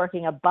really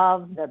working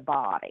above the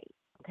body,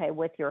 okay,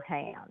 with your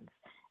hands.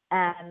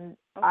 And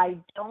I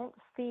don't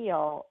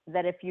feel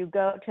that if you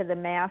go to the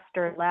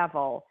master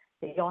level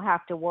that you'll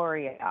have to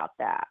worry about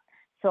that.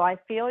 So I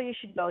feel you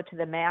should go to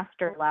the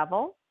master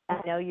level. I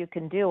know you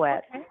can do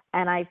it. Okay.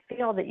 And I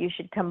feel that you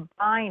should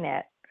combine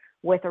it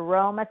with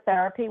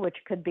aromatherapy, which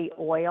could be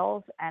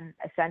oils and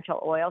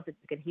essential oils that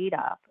you can heat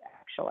up,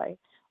 actually,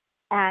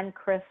 and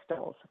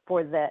crystals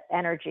for the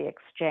energy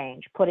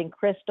exchange, putting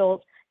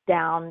crystals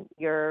down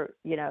your,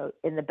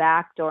 in the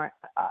back door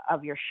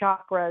of your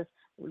chakras,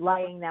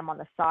 laying them on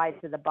the sides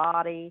of the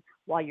body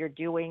while you're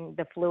doing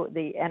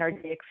the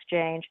energy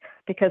exchange.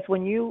 Because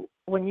when you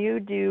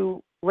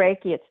do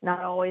Reiki, it's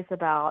not always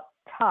about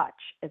touch.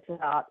 It's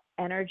about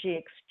energy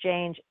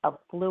exchange of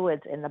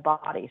fluids in the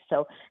body.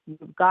 So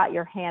you've got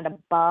your hand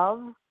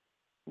above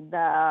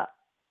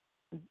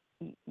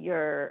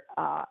your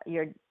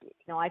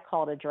I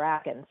call it a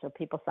dragon. So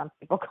some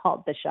people call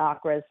it the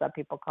chakras, some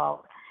people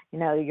call it,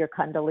 your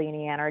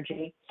Kundalini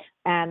energy.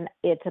 And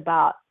it's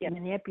about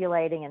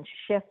manipulating and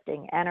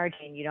shifting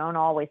energy, and you don't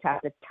always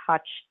have to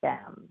touch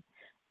them.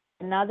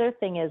 Another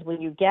thing is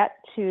when you get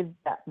to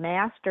the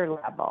master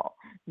level,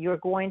 you're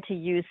going to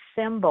use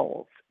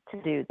symbols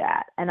to do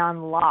that and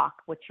unlock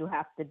what you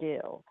have to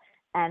do.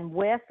 And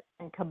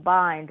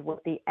combined with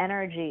the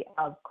energy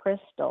of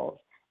crystals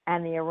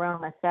and the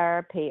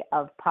aromatherapy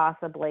of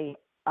possibly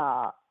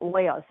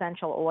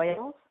essential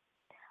oils,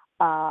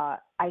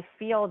 I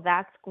feel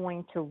that's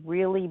going to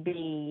really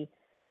be,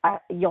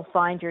 you'll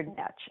find your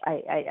niche.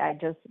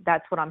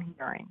 That's what I'm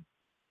hearing.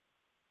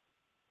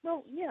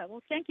 Well,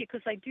 thank you,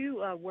 because I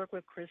do work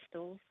with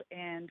crystals,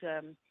 and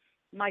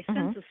my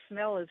sense of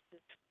smell is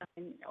just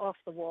off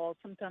the wall.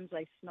 Sometimes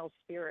I smell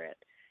spirit,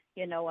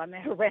 I'm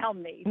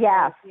around me.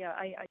 Yes. So,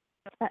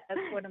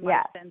 that's one of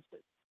my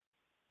senses.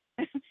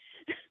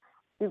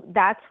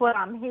 That's what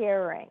I'm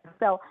hearing.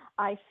 So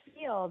I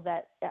feel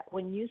that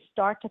when you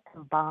start to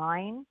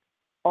combine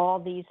all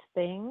these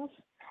things,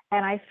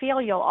 and I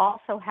feel you'll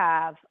also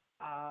have,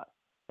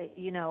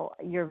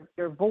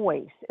 your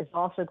voice is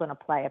also going to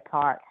play a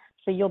part.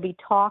 So you'll be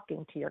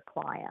talking to your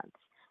clients,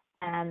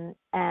 and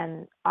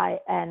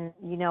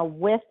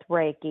with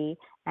Reiki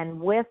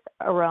and with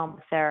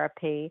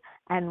aromatherapy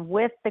and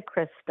with the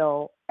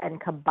crystal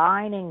and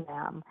combining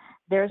them,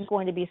 there's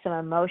going to be some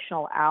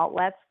emotional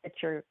outlets that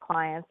your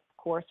clients,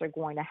 of course, are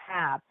going to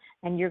have,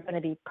 and you're going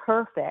to be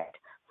perfect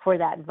for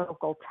that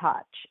vocal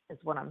touch, is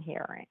what I'm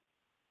hearing.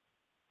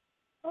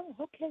 Oh,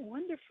 okay,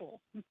 wonderful.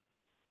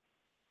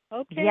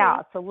 Okay.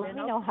 Yeah, so let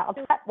me know how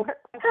that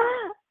works.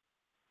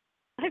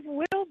 I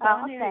will,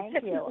 Bonnie.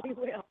 Thank you.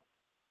 Will.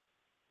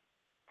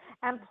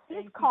 And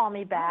please call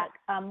me back.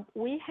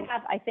 We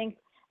have, I think,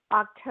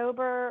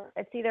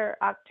 it's either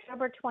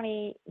October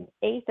 28th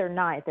or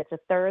 9th. It's a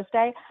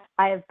Thursday.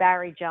 I have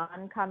Barry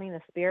John coming,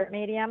 the spirit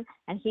medium,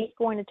 and he's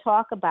going to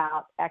talk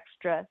about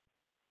extra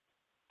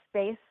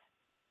space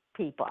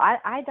people.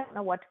 I don't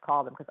know what to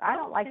call them because I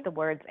don't like the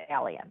words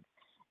alien.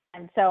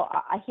 And so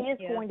he is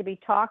going to be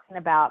talking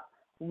about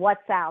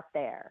what's out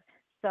there.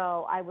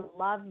 So I would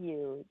love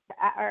you,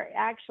 or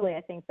actually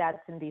I think that's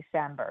in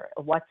December,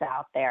 what's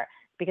out there,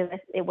 because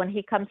when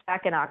he comes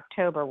back in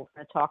October, we're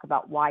going to talk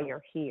about why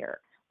you're here.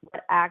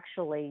 But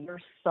actually your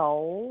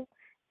soul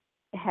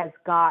has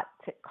got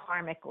to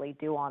karmically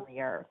do on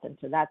the earth. And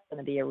so that's going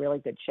to be a really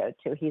good show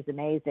too. He's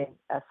amazing,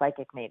 a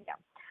psychic medium.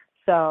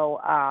 So,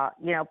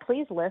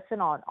 please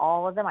listen on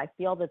all of them. I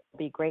feel that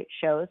they'll be great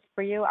shows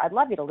for you. I'd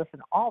love you to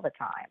listen all the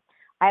time.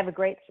 I have a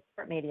great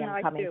spirit medium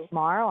coming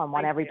tomorrow. I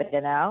want everybody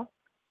to know.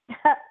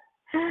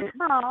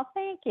 Oh,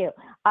 thank you.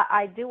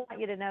 I do want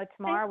you to know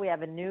tomorrow we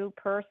have a new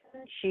person.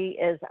 She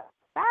is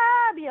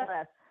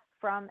fabulous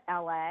from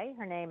LA.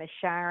 Her name is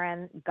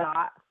Sharon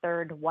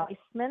Gothard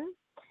Weissman,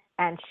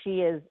 and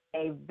she is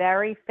a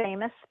very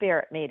famous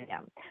spirit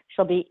medium.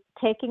 She'll be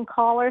taking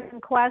callers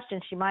and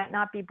questions. She might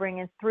not be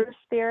bringing through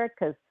spirit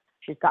because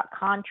she's got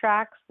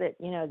contracts that,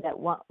 that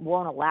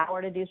won't allow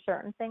her to do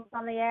certain things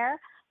on the air.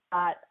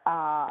 But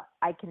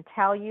I can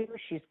tell you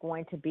she's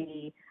going to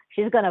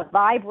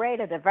vibrate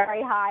at a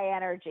very high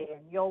energy,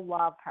 and you'll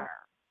love her.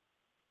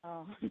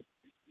 Oh.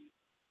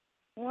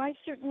 Well, I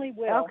certainly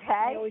will. Okay.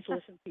 I always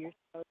listen to your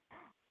show.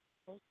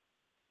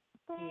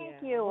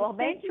 Thank you. Well,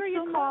 make sure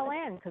you call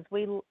in because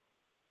we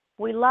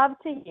love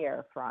to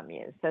hear from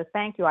you. So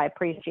thank you. I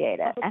appreciate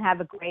it. And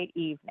have a great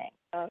evening.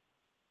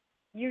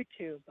 You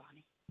too,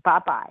 Bonnie.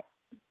 Bye-bye.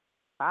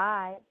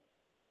 Bye.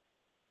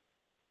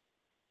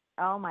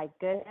 Oh, my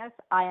goodness.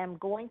 I am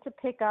going to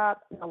pick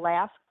up the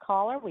last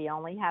caller. We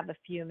only have a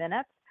few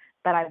minutes,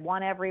 but I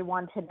want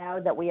everyone to know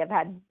that we have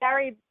had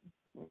very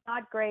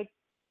not great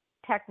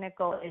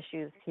technical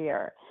issues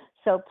here.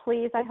 So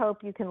please, I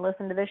hope you can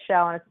listen to this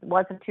show and it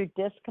wasn't too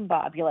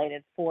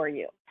discombobulated for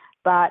you.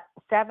 But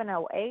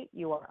 708,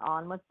 you are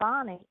on with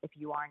Bonnie. If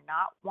you are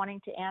not wanting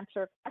to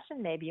answer a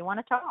question, maybe you want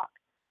to talk.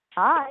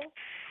 Hi.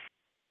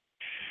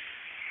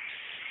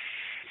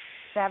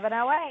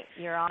 708,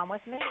 you're on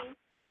with me.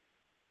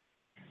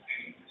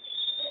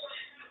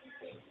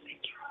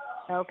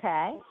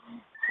 Okay.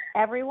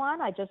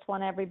 Everyone, I just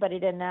want everybody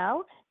to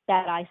know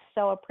that I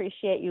so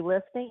appreciate you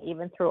listening,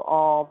 even through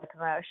all the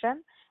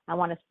commotion. I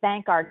want to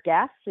thank our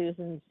guest,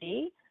 Susan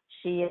Z.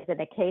 She is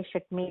an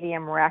Akashic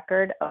Medium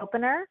record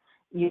opener.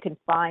 You can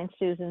find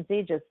Susan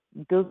Z. Just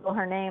Google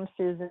her name,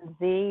 Susan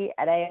Z,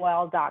 at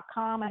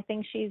AOL.com, I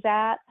think she's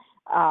at.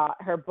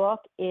 Her book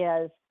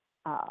is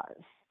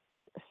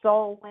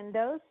Soul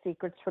Windows,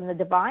 Secrets from the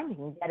Divine. You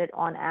can get it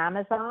on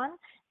Amazon.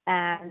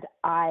 And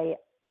I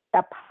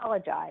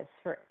apologize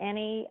for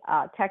any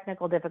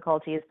technical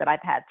difficulties that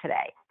I've had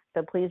today.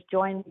 So please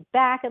join me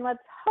back, and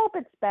let's hope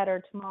it's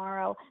better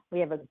tomorrow. We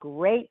have a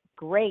great,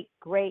 great,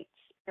 great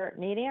spirit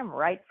medium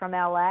right from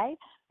LA.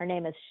 Her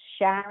name is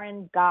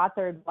Sharon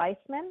Gothard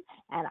Weissman,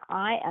 and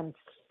I am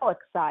so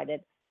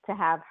excited to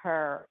have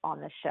her on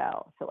the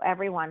show. So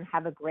everyone,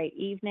 have a great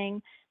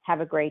evening.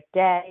 Have a great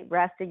day,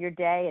 rest of your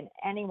day in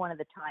any one of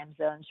the time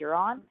zones you're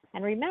on.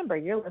 And remember,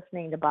 you're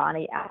listening to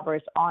Bonnie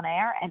Albers on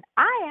air, and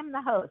I am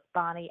the host,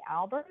 Bonnie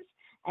Albers,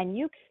 and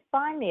you can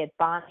find me at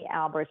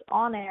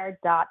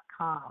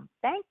bonniealbersonair.com.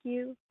 Thank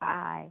you.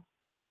 Bye.